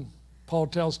 1, Paul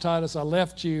tells Titus, I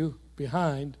left you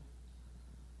behind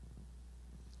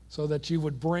so that you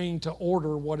would bring to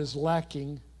order what is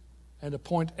lacking and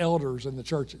appoint elders in the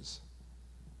churches.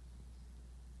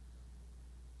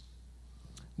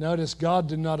 Notice God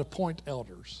did not appoint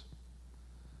elders.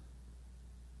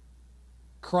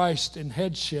 Christ in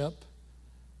headship,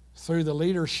 through the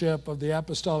leadership of the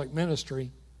apostolic ministry,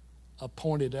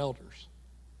 appointed elders.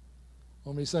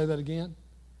 Want me to say that again?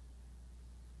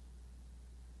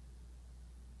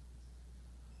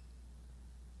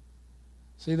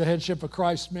 See the headship of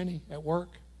Christ, many, at work?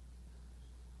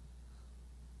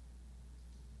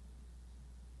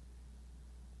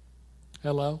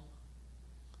 Hello?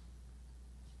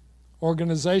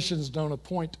 Organizations don't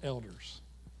appoint elders.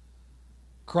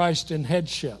 Christ in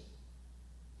headship.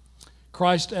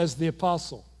 Christ as the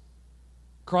apostle.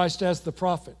 Christ as the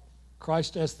prophet.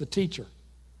 Christ as the teacher.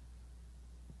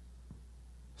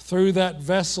 Through that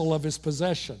vessel of his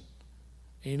possession,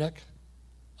 Enoch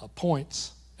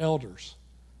appoints elders,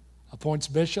 appoints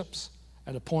bishops,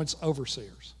 and appoints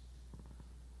overseers.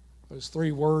 Those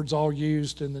three words all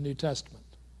used in the New Testament.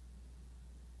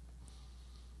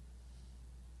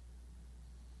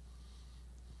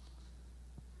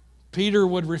 Peter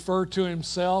would refer to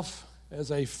himself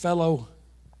as a fellow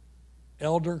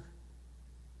elder.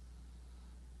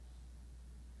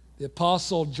 The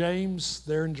apostle James,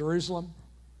 there in Jerusalem,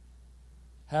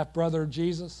 half-brother of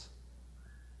Jesus.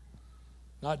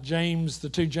 Not James, the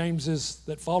two Jameses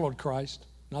that followed Christ,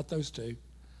 not those two.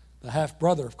 The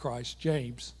half-brother of Christ,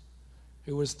 James,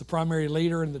 who was the primary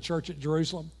leader in the church at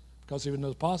Jerusalem, because he was an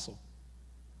apostle.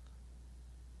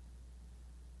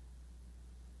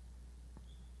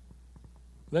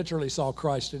 Literally saw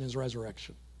Christ in his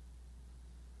resurrection.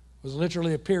 Was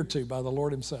literally appeared to by the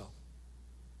Lord himself.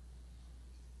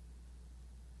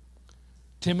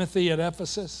 Timothy at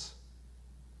Ephesus,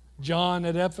 John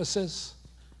at Ephesus,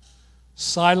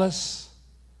 Silas,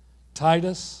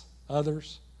 Titus,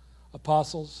 others,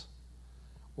 apostles,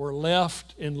 were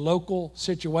left in local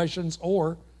situations,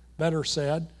 or better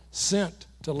said, sent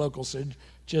to local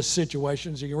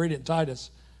situations. You can read it in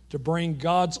Titus, to bring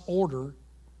God's order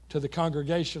to the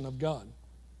congregation of God.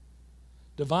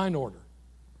 Divine order,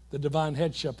 the divine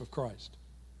headship of Christ.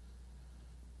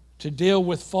 To deal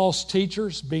with false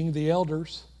teachers, being the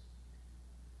elders.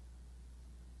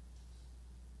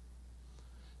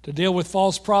 To deal with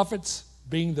false prophets,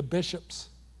 being the bishops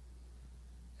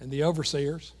and the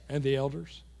overseers and the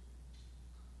elders.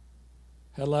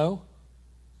 Hello?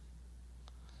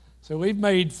 So we've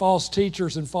made false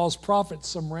teachers and false prophets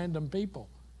some random people.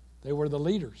 They were the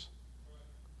leaders.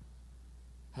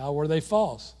 How were they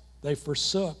false? They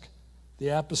forsook the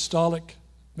apostolic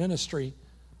ministry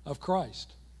of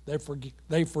Christ.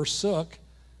 They forsook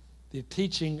the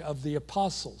teaching of the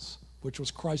apostles, which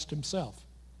was Christ himself.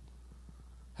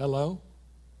 Hello?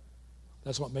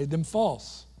 That's what made them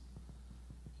false.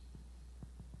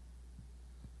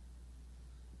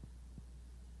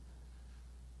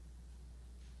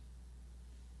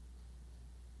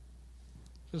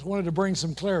 Just wanted to bring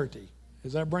some clarity.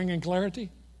 Is that bringing clarity?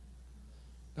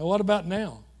 Now, what about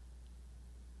now?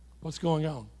 What's going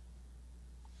on?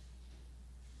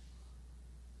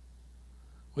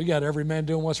 We got every man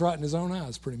doing what's right in his own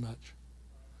eyes, pretty much.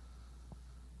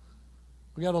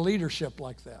 We got a leadership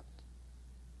like that.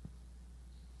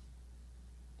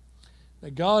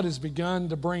 That God has begun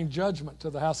to bring judgment to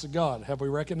the house of God. Have we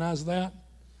recognized that?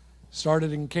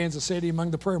 Started in Kansas City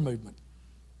among the prayer movement.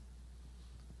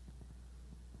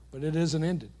 But it isn't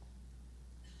ended.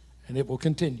 And it will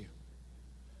continue.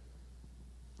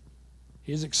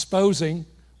 He's exposing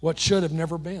what should have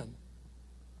never been.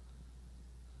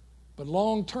 But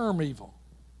long-term evil.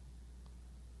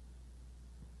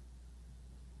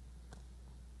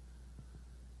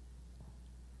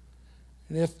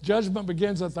 And if judgment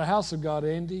begins at the house of God,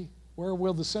 Andy, where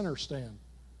will the sinner stand?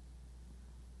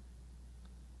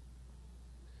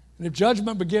 And if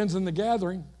judgment begins in the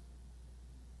gathering,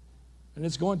 and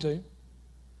it's going to,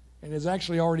 and it's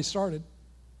actually already started.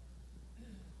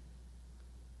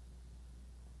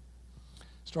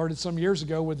 Started some years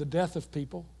ago with the death of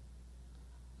people.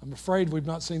 I'm afraid we've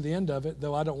not seen the end of it,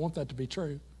 though I don't want that to be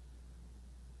true.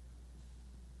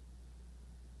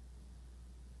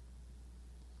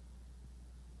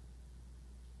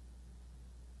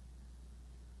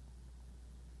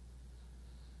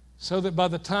 So that by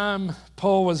the time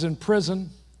Paul was in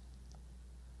prison,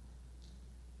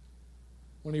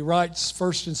 when he writes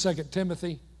 1st and 2nd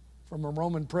Timothy from a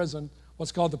Roman prison,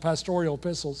 what's called the pastoral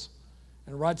epistles,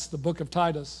 and writes the book of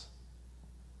Titus,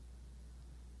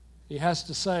 he has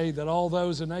to say that all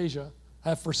those in Asia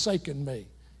have forsaken me.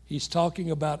 He's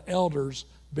talking about elders,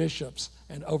 bishops,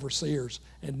 and overseers,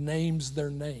 and names their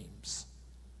names.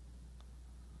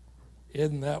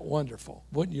 Isn't that wonderful?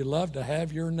 Wouldn't you love to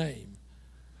have your name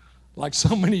like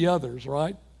so many others,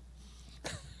 right?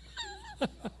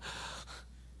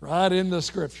 Right in the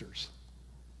scriptures.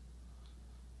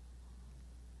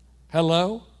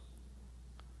 Hello?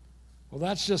 Well,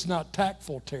 that's just not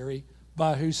tactful, Terry.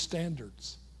 By whose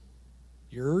standards?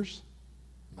 Yours?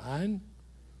 Mine?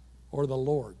 Or the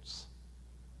Lord's?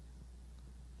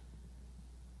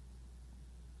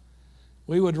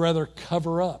 We would rather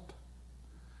cover up.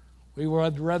 We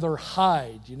would rather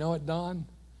hide. You know it, Don?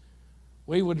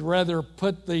 We would rather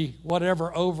put the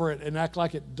whatever over it and act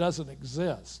like it doesn't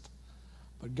exist.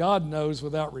 But God knows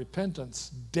without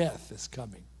repentance, death is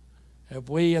coming. Have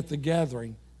we at the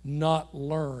gathering not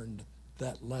learned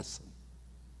that lesson?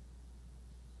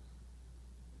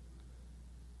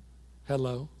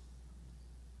 Hello?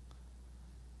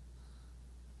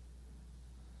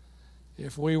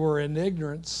 If we were in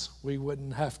ignorance, we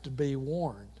wouldn't have to be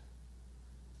warned.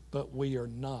 But we are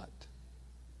not.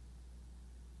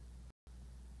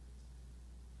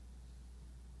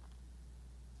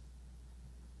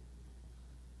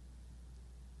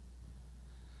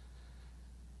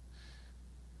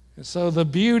 And so the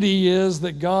beauty is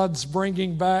that God's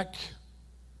bringing back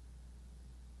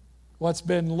what's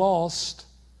been lost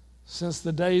since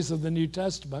the days of the New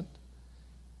Testament,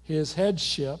 his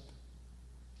headship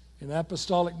in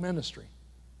apostolic ministry.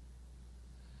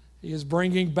 He is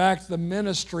bringing back the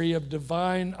ministry of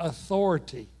divine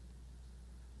authority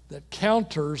that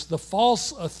counters the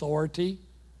false authority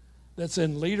that's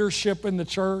in leadership in the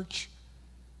church,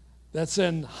 that's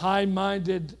in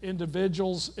high-minded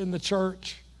individuals in the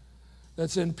church,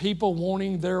 that's in people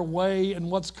wanting their way in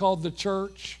what's called the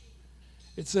church.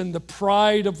 It's in the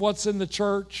pride of what's in the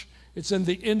church. It's in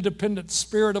the independent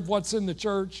spirit of what's in the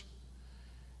church.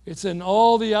 It's in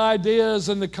all the ideas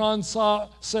and the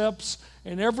concepts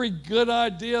and every good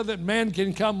idea that man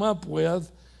can come up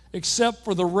with, except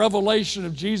for the revelation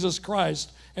of Jesus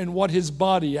Christ and what his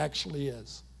body actually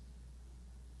is,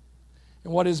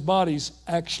 and what his body's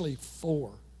actually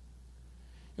for,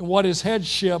 and what his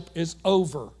headship is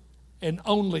over and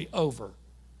only over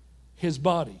his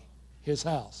body, his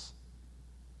house.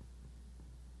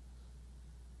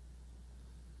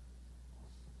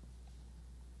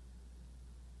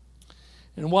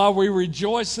 And while we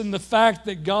rejoice in the fact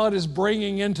that God is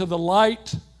bringing into the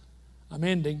light, I'm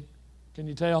ending, can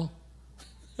you tell?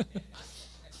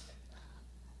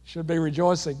 Should be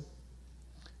rejoicing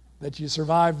that you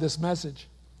survived this message,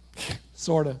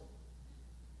 sort of.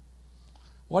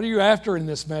 What are you after in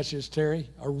this message, Terry?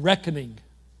 A reckoning.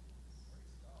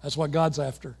 That's what God's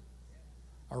after,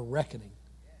 a reckoning.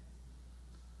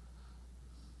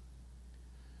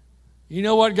 You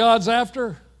know what God's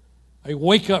after? A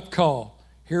wake-up call.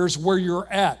 Here's where you're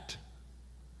at,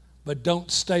 but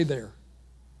don't stay there.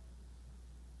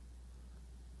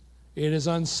 It is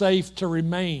unsafe to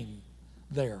remain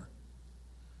there.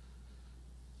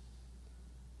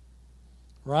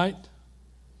 Right?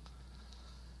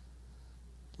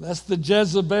 Lest the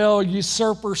Jezebel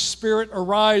usurper spirit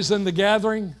arise in the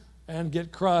gathering and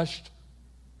get crushed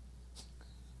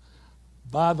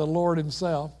by the Lord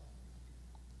himself.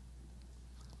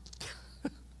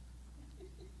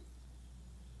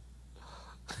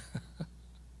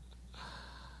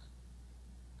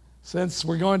 Since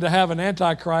we're going to have an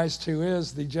Antichrist who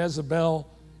is the Jezebel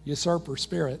usurper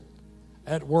spirit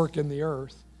at work in the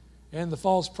earth, and the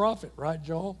false prophet, right,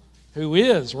 Joel? Who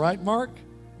is, right, Mark?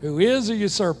 Who is a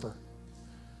usurper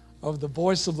of the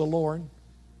voice of the Lord.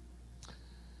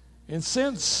 And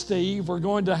since, Steve, we're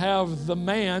going to have the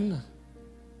man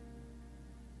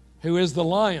who is the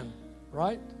lion,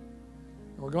 right?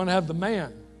 And we're going to have the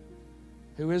man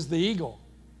who is the eagle.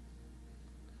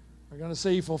 We're going to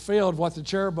see fulfilled what the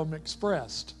cherubim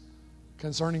expressed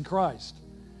concerning Christ.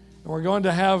 And we're going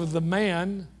to have the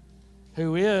man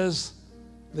who is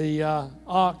the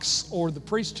ox or the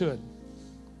priesthood,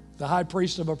 the high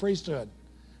priest of a priesthood.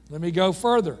 Let me go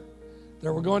further.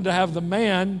 That we're going to have the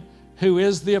man who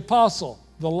is the apostle,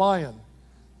 the lion,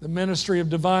 the ministry of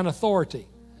divine authority.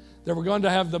 That we're going to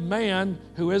have the man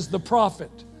who is the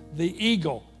prophet, the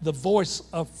eagle, the voice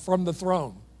from the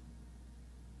throne.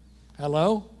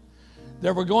 Hello?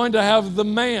 That we're going to have the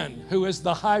man who is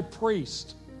the high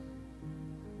priest,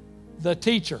 the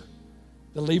teacher.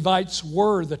 The Levites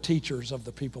were the teachers of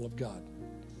the people of God,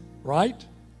 right?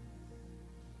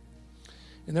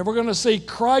 And then we're going to see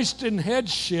Christ in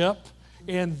headship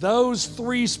in those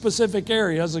three specific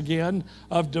areas, again,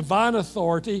 of divine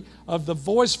authority, of the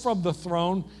voice from the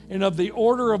throne, and of the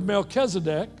order of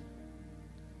Melchizedek,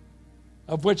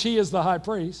 of which he is the high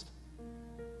priest.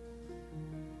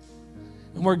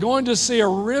 And we're going to see a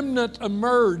remnant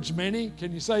emerge, Minnie.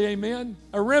 Can you say amen?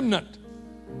 A remnant.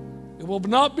 It will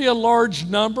not be a large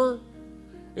number.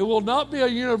 It will not be a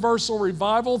universal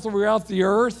revival throughout the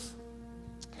earth.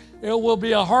 It will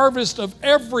be a harvest of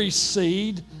every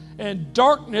seed, and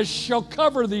darkness shall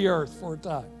cover the earth for a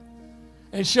time,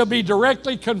 and shall be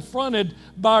directly confronted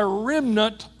by a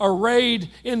remnant arrayed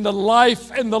in the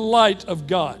life and the light of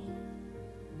God.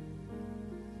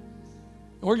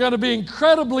 We're going to be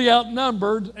incredibly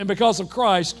outnumbered, and because of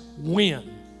Christ,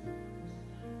 win.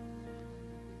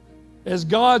 As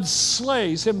God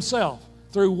slays himself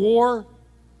through war,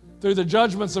 through the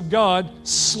judgments of God,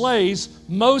 slays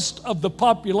most of the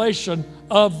population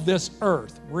of this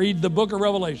earth. Read the book of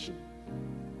Revelation.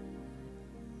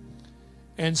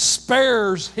 And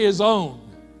spares his own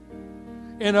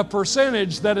in a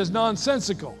percentage that is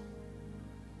nonsensical.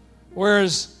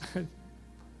 Whereas,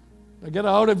 get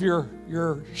a hold of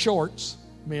your shorts,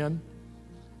 men,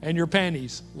 and your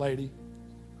panties, lady.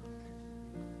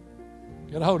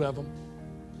 Get a hold of them.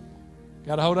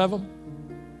 Got a hold of them?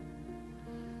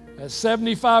 As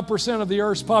 75% of the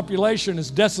earth's population is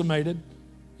decimated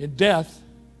in death,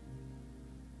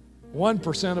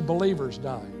 1% of believers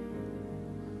die.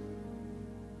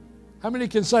 How many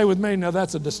can say with me, now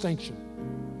that's a distinction?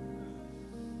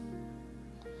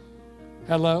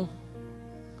 Hello?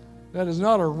 That is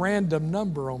not a random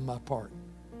number on my part.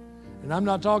 And I'm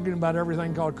not talking about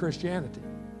everything called Christianity.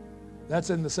 That's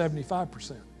in the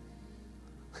 75%.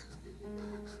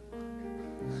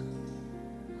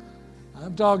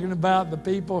 I'm talking about the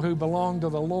people who belong to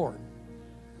the Lord.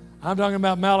 I'm talking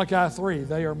about Malachi 3.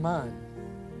 They are mine.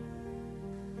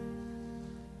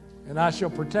 And I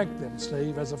shall protect them,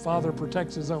 Steve, as a father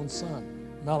protects his own son.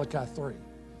 Malachi 3.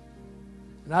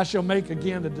 And I shall make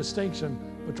again a distinction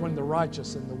between the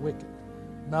righteous and the wicked.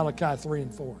 Malachi 3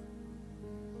 and 4.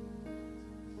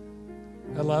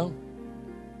 Hello?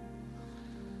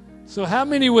 So how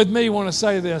many with me want to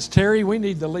say this? Terry, we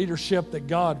need the leadership that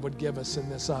God would give us in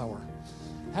this hour.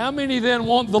 How many then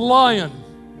want the lion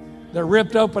that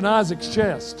ripped open Isaac's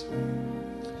chest?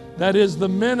 That is the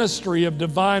ministry of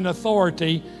divine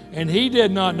authority, and he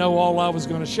did not know all I was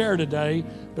going to share today,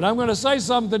 but I'm going to say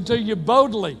something to you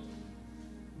boldly.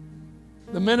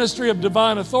 The ministry of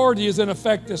divine authority is in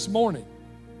effect this morning,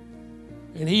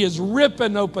 and he is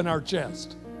ripping open our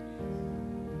chest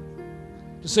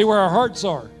to see where our hearts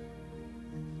are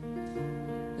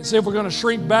and see if we're going to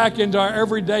shrink back into our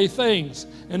everyday things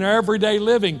and our everyday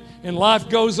living, and life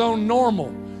goes on normal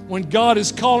when God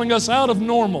is calling us out of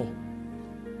normal.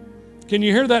 Can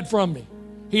you hear that from me?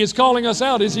 He is calling us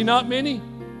out. Is he not, Minnie?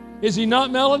 Is he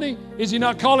not, Melanie? Is he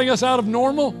not calling us out of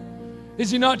normal? Is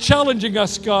he not challenging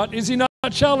us, Scott? Is he not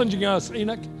challenging us,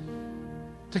 Enoch?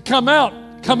 To come out.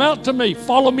 Come out to me.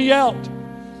 Follow me out.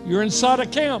 You're inside a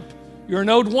camp. You're an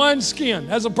old wineskin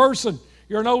as a person.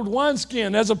 You're an old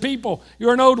wineskin as a people.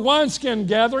 You're an old wineskin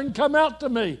gathering. Come out to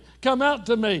me. Come out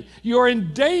to me. You're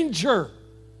in danger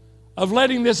of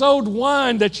letting this old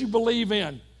wine that you believe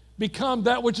in become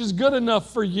that which is good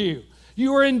enough for you.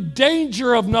 You are in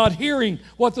danger of not hearing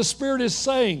what the Spirit is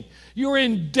saying. You are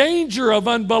in danger of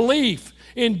unbelief,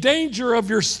 in danger of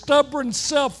your stubborn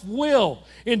self-will,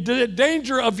 in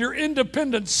danger of your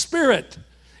independent spirit,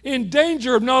 in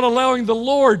danger of not allowing the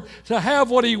Lord to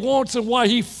have what He wants and why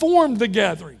He formed the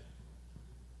gathering.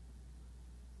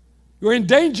 You're in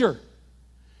danger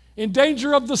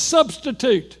of the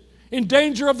substitute, in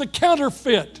danger of the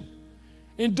counterfeit,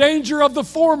 in danger of the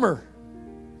former.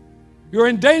 You're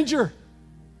in danger.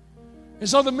 And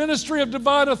so the ministry of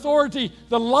divine authority,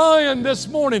 the lion this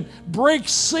morning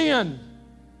breaks sin.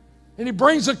 And he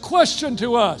brings a question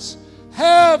to us.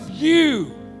 Have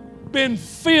you been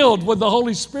filled with the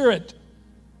Holy Spirit?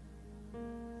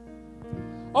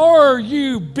 Are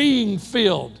you being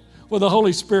filled with the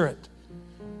Holy Spirit?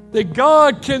 That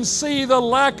God can see the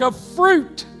lack of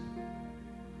fruit.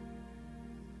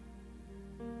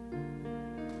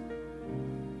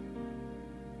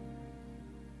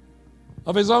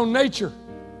 Of His own nature,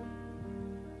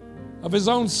 of His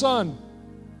own Son.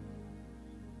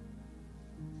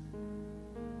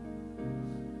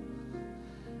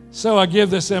 So I give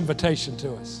this invitation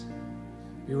to us.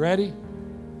 You ready?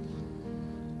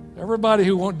 Everybody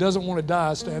who doesn't want to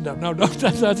die, stand up. No,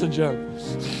 that's a joke.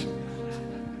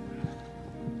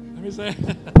 Let me say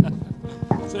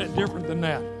it different than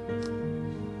that.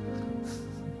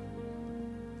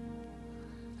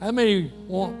 How many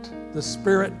want the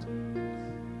Spirit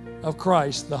of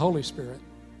Christ, the Holy Spirit,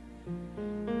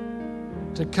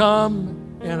 to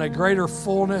come in a greater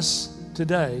fullness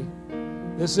today?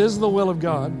 This is the will of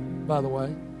God, by the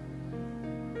way,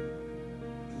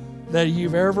 that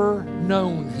you've ever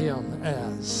known Him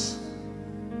as.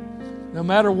 No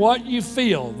matter what you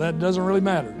feel, that doesn't really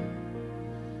matter.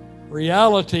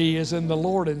 Reality is in the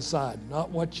Lord inside, not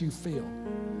what you feel,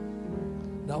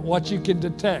 not what you can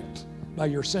detect by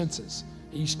your senses.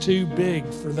 He's too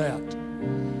big for that.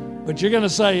 But you're going to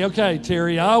say, okay,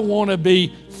 Terry, I want to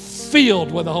be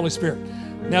filled with the Holy Spirit.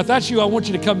 Now, if that's you, I want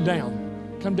you to come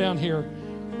down. Come down here.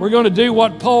 We're going to do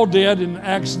what Paul did in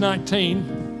Acts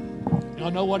 19.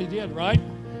 Y'all know what he did, right?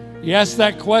 He asked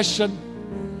that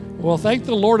question. Well, thank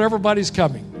the Lord, everybody's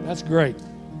coming. That's great.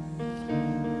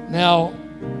 Now,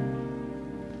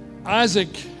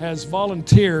 Isaac has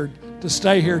volunteered to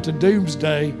stay here to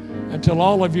doomsday until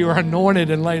all of you are anointed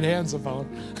and laid hands upon.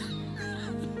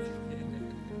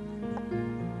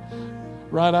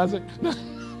 Right, Isaac?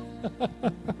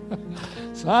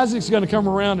 So Isaac's going to come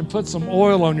around and put some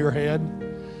oil on your head.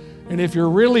 And if you're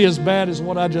really as bad as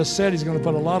what I just said, he's going to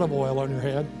put a lot of oil on your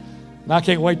head. And I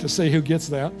can't wait to see who gets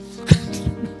that.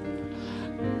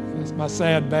 That's my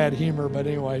sad, bad humor. But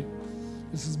anyway,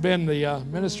 this has been the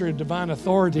ministry of divine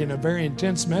authority and a very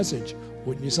intense message.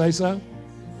 Wouldn't you say so?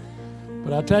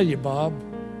 But I tell you, Bob,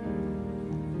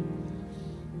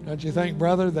 don't you think,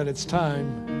 brother, that it's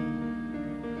time?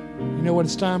 You know what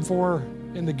it's time for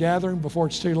in the gathering before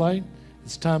it's too late?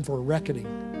 It's time for a reckoning.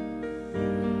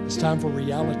 It's time for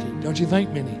reality. Don't you think,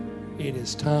 Minnie? It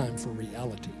is time for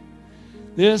reality.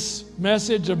 This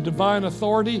message of divine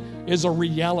authority is a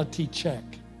reality check.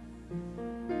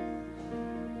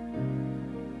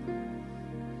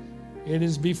 It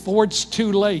is before it's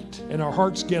too late and our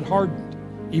hearts get hardened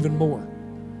even more.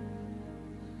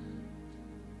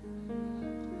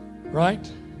 Right?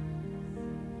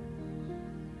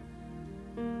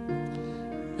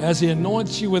 As He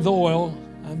anoints you with oil,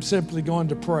 I'm simply going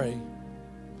to pray,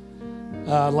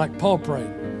 like Paul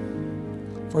prayed,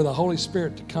 for the Holy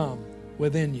Spirit to come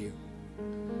within you.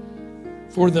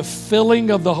 For the filling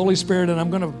of the Holy Spirit, and I'm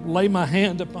going to lay my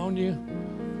hand upon you.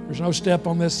 There's no step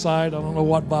on this side. I don't know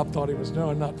what Bob thought he was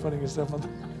doing, not putting himself on the...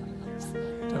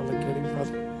 Totally kidding,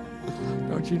 brother.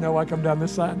 Don't you know I come down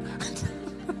this side?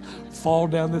 Fall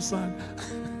down this side?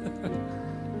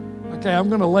 Okay, I'm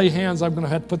going to lay hands. I'm going to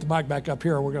have to put the mic back up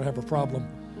here or we're going to have a problem.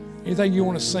 Anything you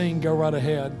want to sing, go right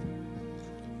ahead.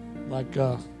 Like,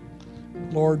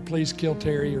 Lord, please kill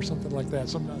Terry or something like that.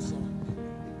 Some nice song.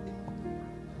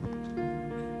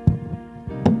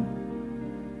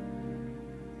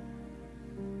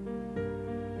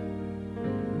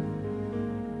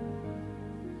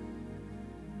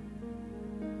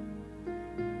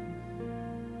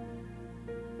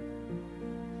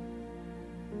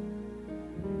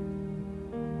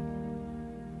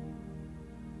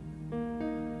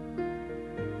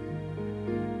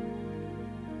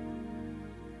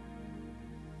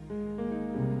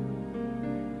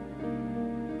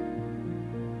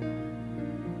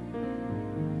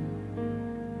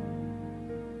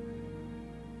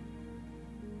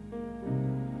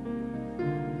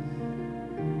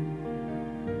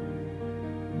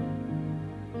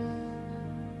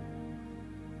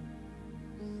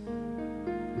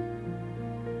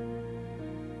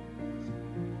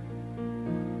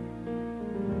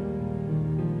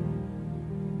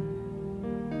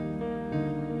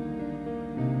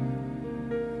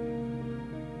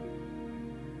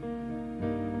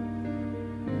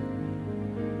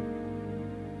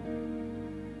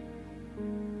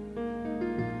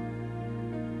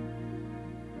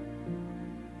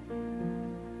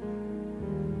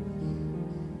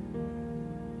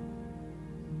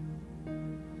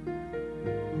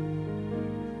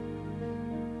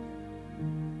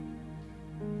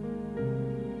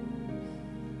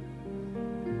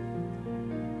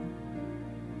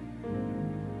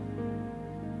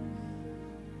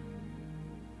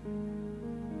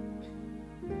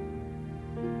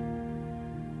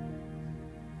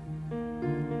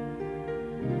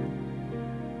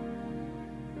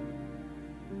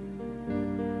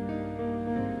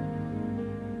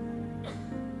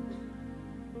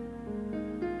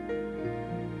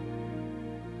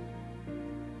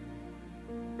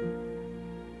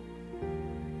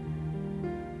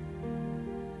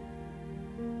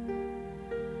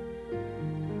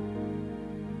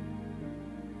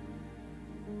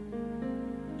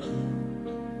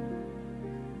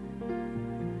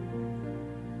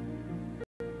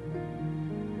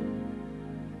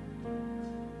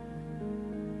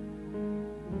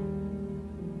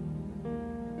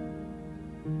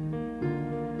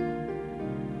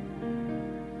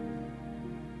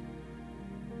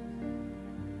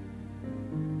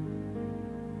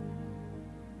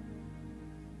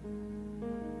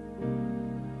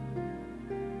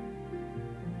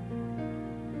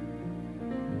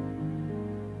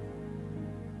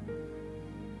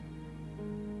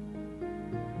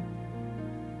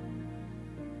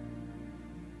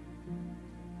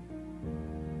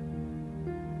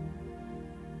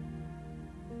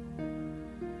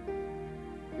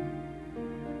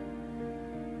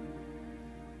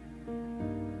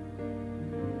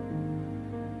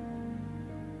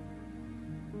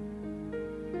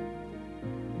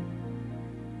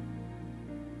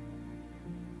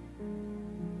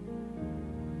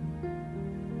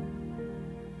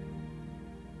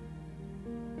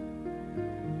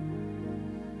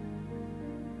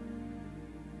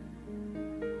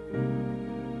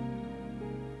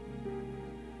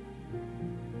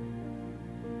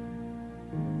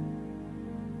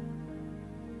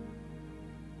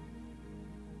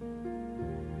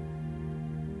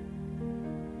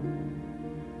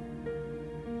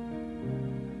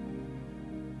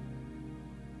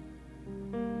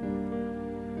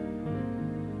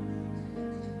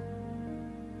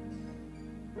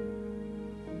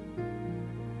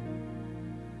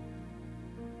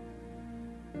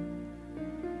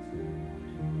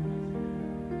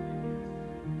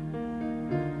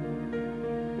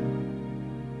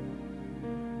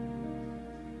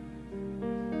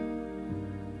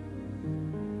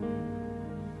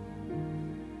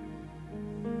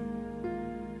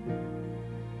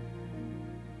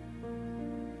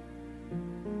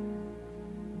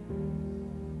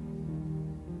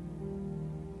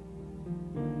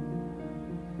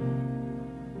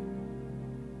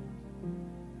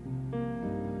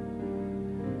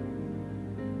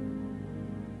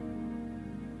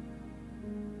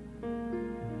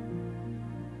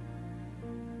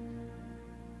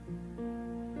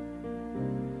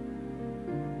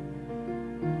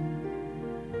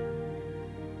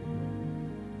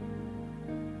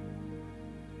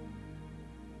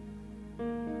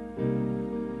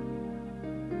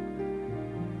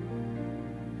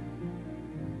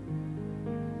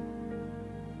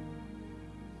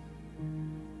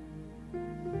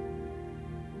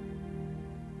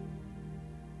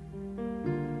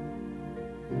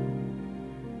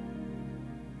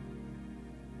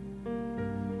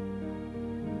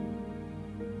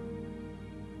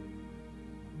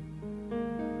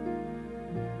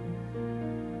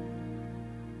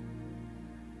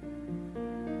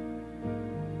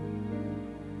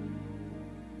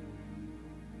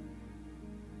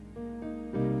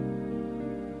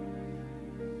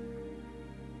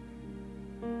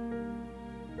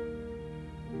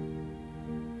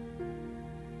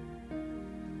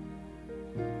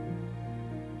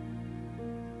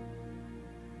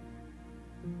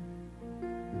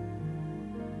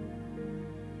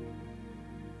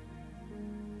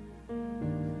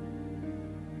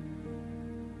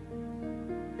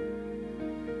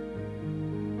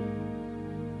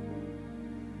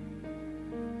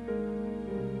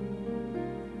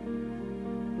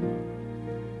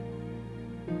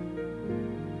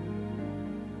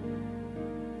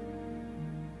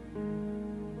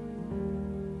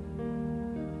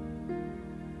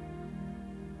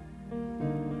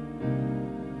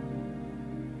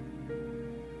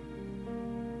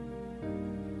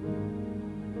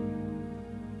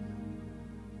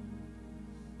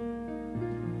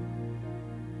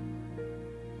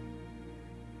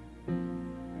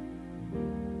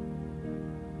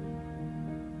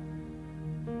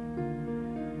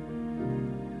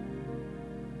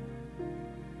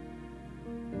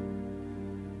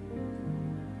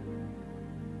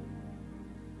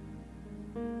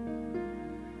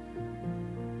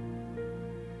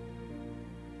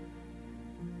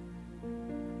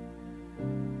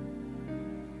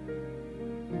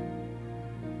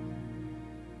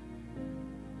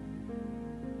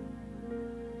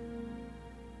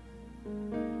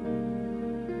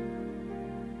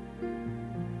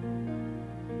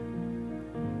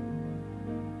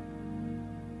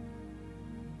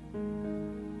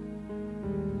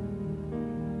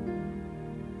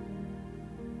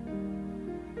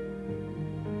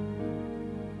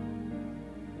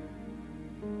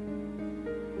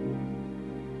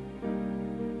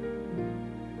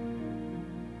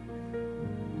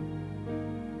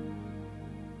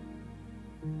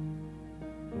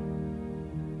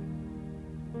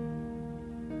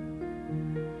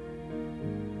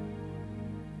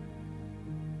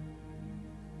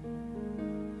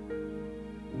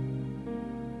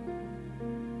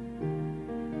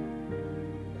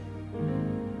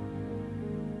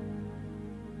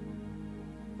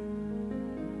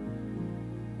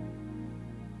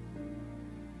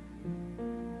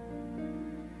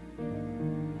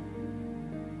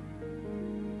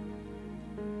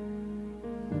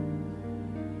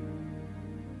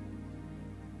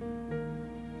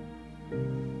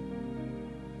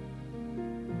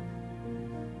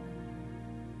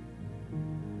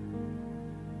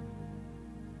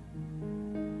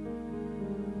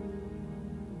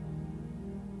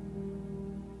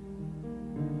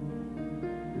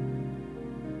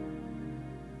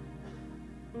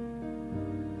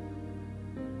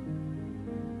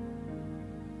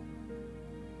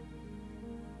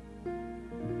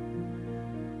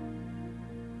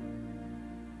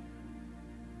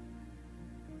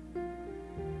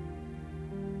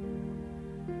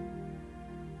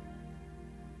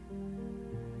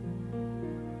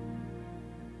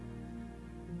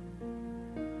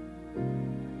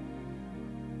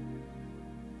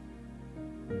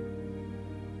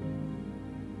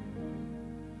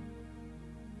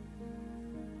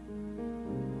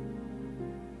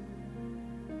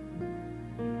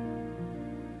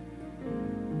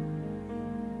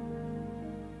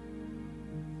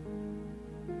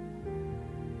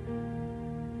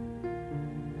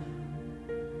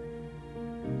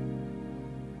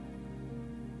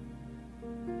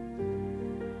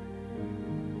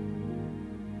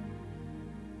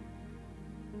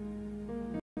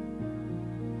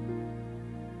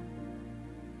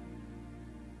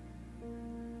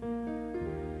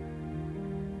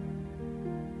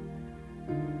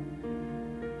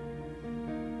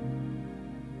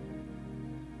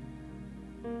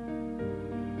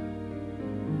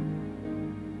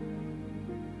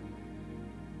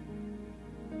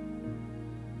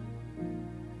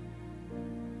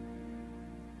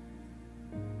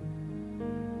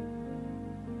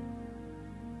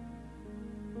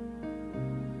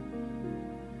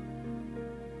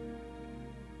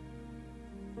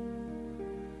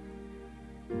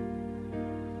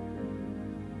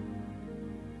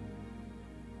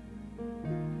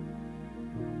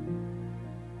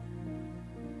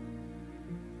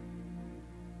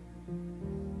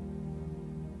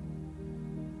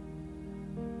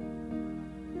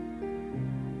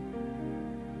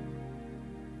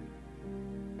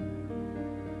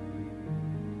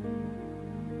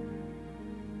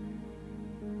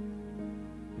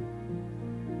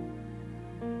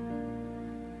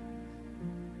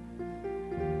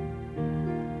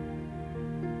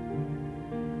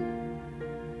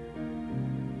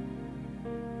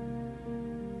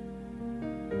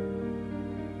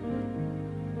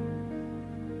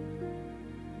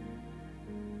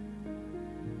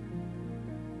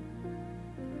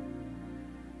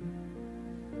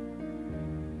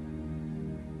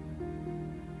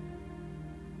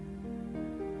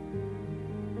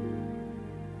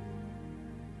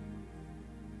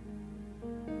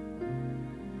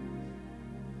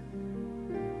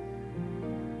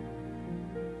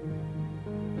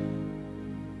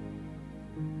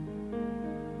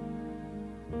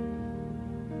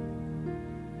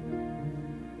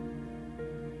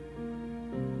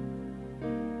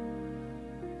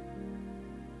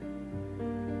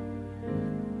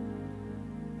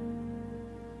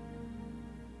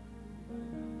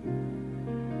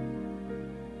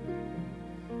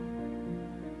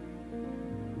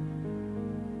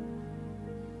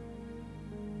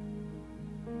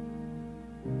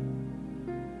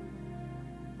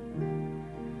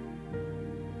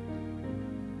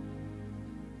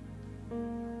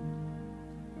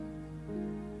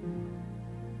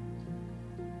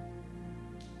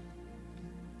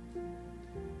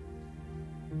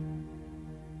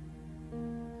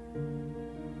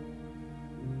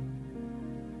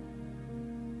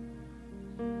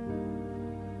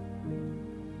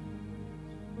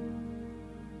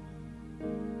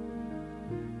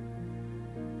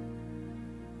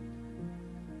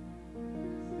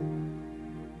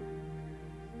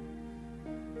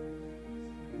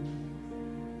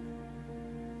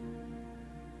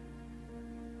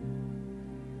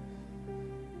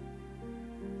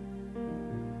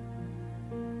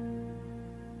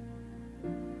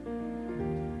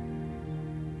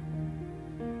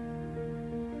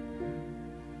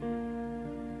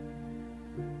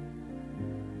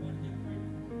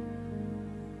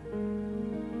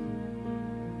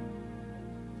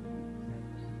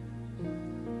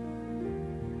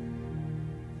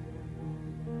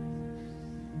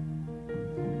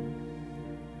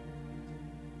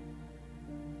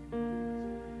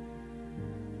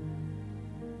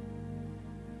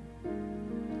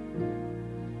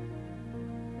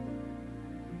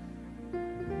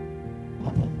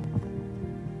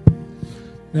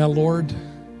 Now, Lord,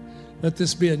 let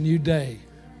this be a new day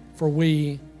for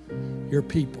we, your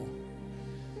people,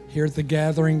 here at the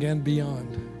gathering and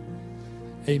beyond.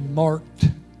 A marked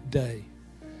day,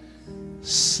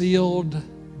 sealed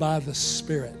by the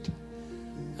Spirit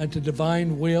unto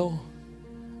divine will,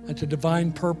 unto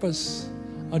divine purpose,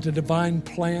 unto divine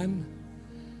plan.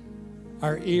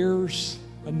 Our ears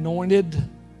anointed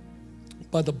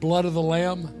by the blood of the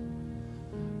Lamb,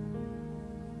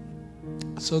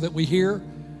 so that we hear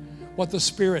what the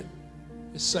Spirit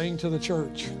is saying to the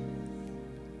church.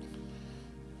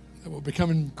 That will become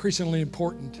increasingly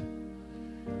important.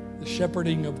 The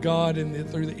shepherding of God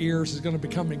through the ears is going to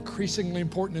become increasingly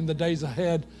important in the days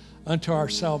ahead unto our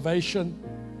salvation,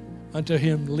 unto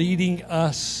Him leading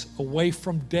us away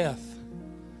from death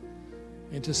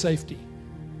into safety.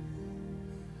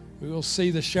 We will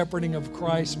see the shepherding of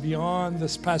Christ beyond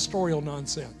this pastoral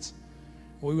nonsense.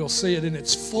 We will see it in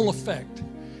its full effect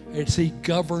as He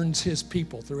governs His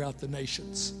people throughout the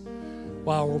nations.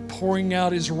 While we're pouring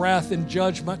out His wrath and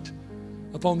judgment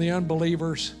upon the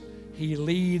unbelievers, He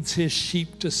leads His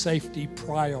sheep to safety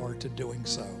prior to doing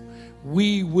so.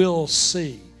 We will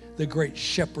see the great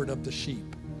shepherd of the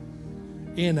sheep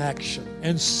in action.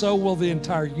 And so will the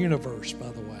entire universe, by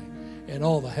the way, and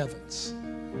all the heavens.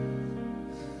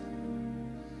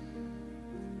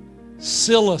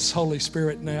 Seal us, Holy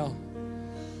Spirit, now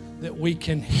that we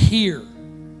can hear.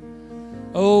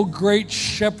 Oh, great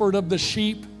shepherd of the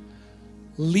sheep,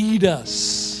 lead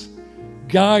us,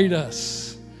 guide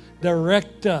us,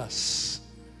 direct us.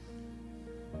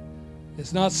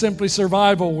 It's not simply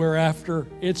survival we're after,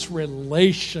 it's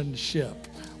relationship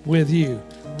with you.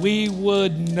 We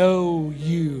would know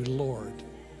you, Lord.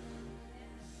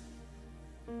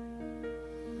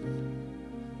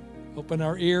 Open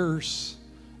our ears,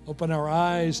 open our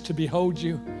eyes to behold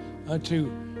you,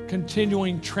 unto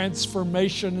continuing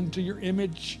transformation into your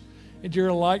image, into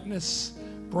your likeness.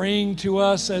 Bring to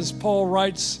us, as Paul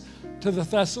writes to the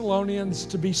Thessalonians,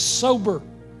 to be sober,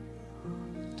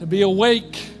 to be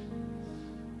awake,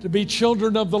 to be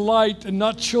children of the light and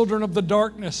not children of the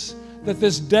darkness, that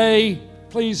this day,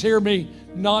 please hear me,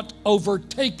 not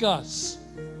overtake us,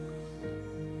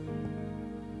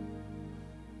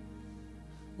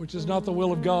 which is not the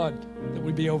will of God, that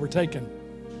we be overtaken,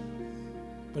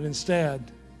 but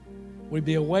instead we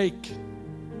be awake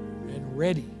and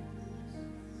ready.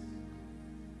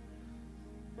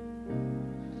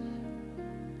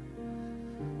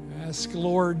 Ask,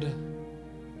 Lord,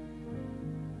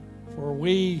 for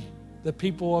we, the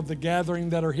people of the gathering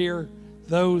that are here,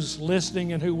 those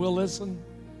listening and who will listen,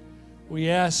 we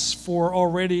ask for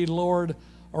already, Lord,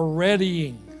 a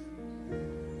readying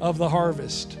of the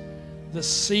harvest. The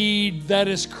seed that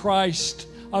is Christ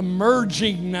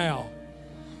emerging now,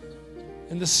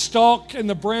 and the stalk and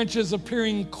the branches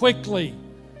appearing quickly,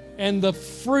 and the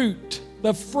fruit,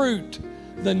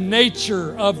 the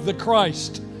nature of the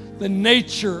Christ, the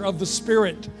nature of the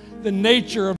Spirit, the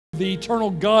nature of the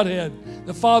eternal Godhead,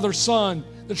 the Father, Son,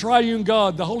 the triune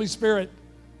God, the Holy Spirit,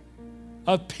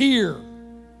 appear.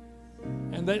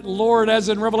 And that, Lord, as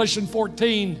in Revelation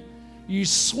 14, you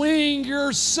swing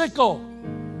your sickle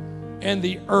and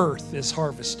the earth is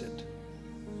harvested.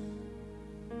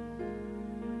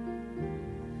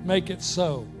 Make it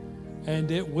so, and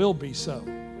it will be so,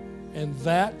 and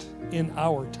that in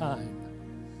our time.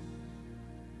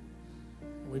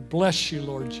 We bless you,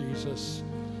 Lord Jesus.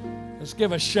 Let's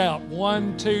give a shout.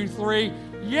 1, 2, 3.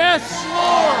 Yes,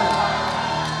 Lord!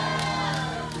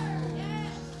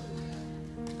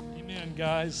 Amen,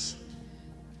 guys.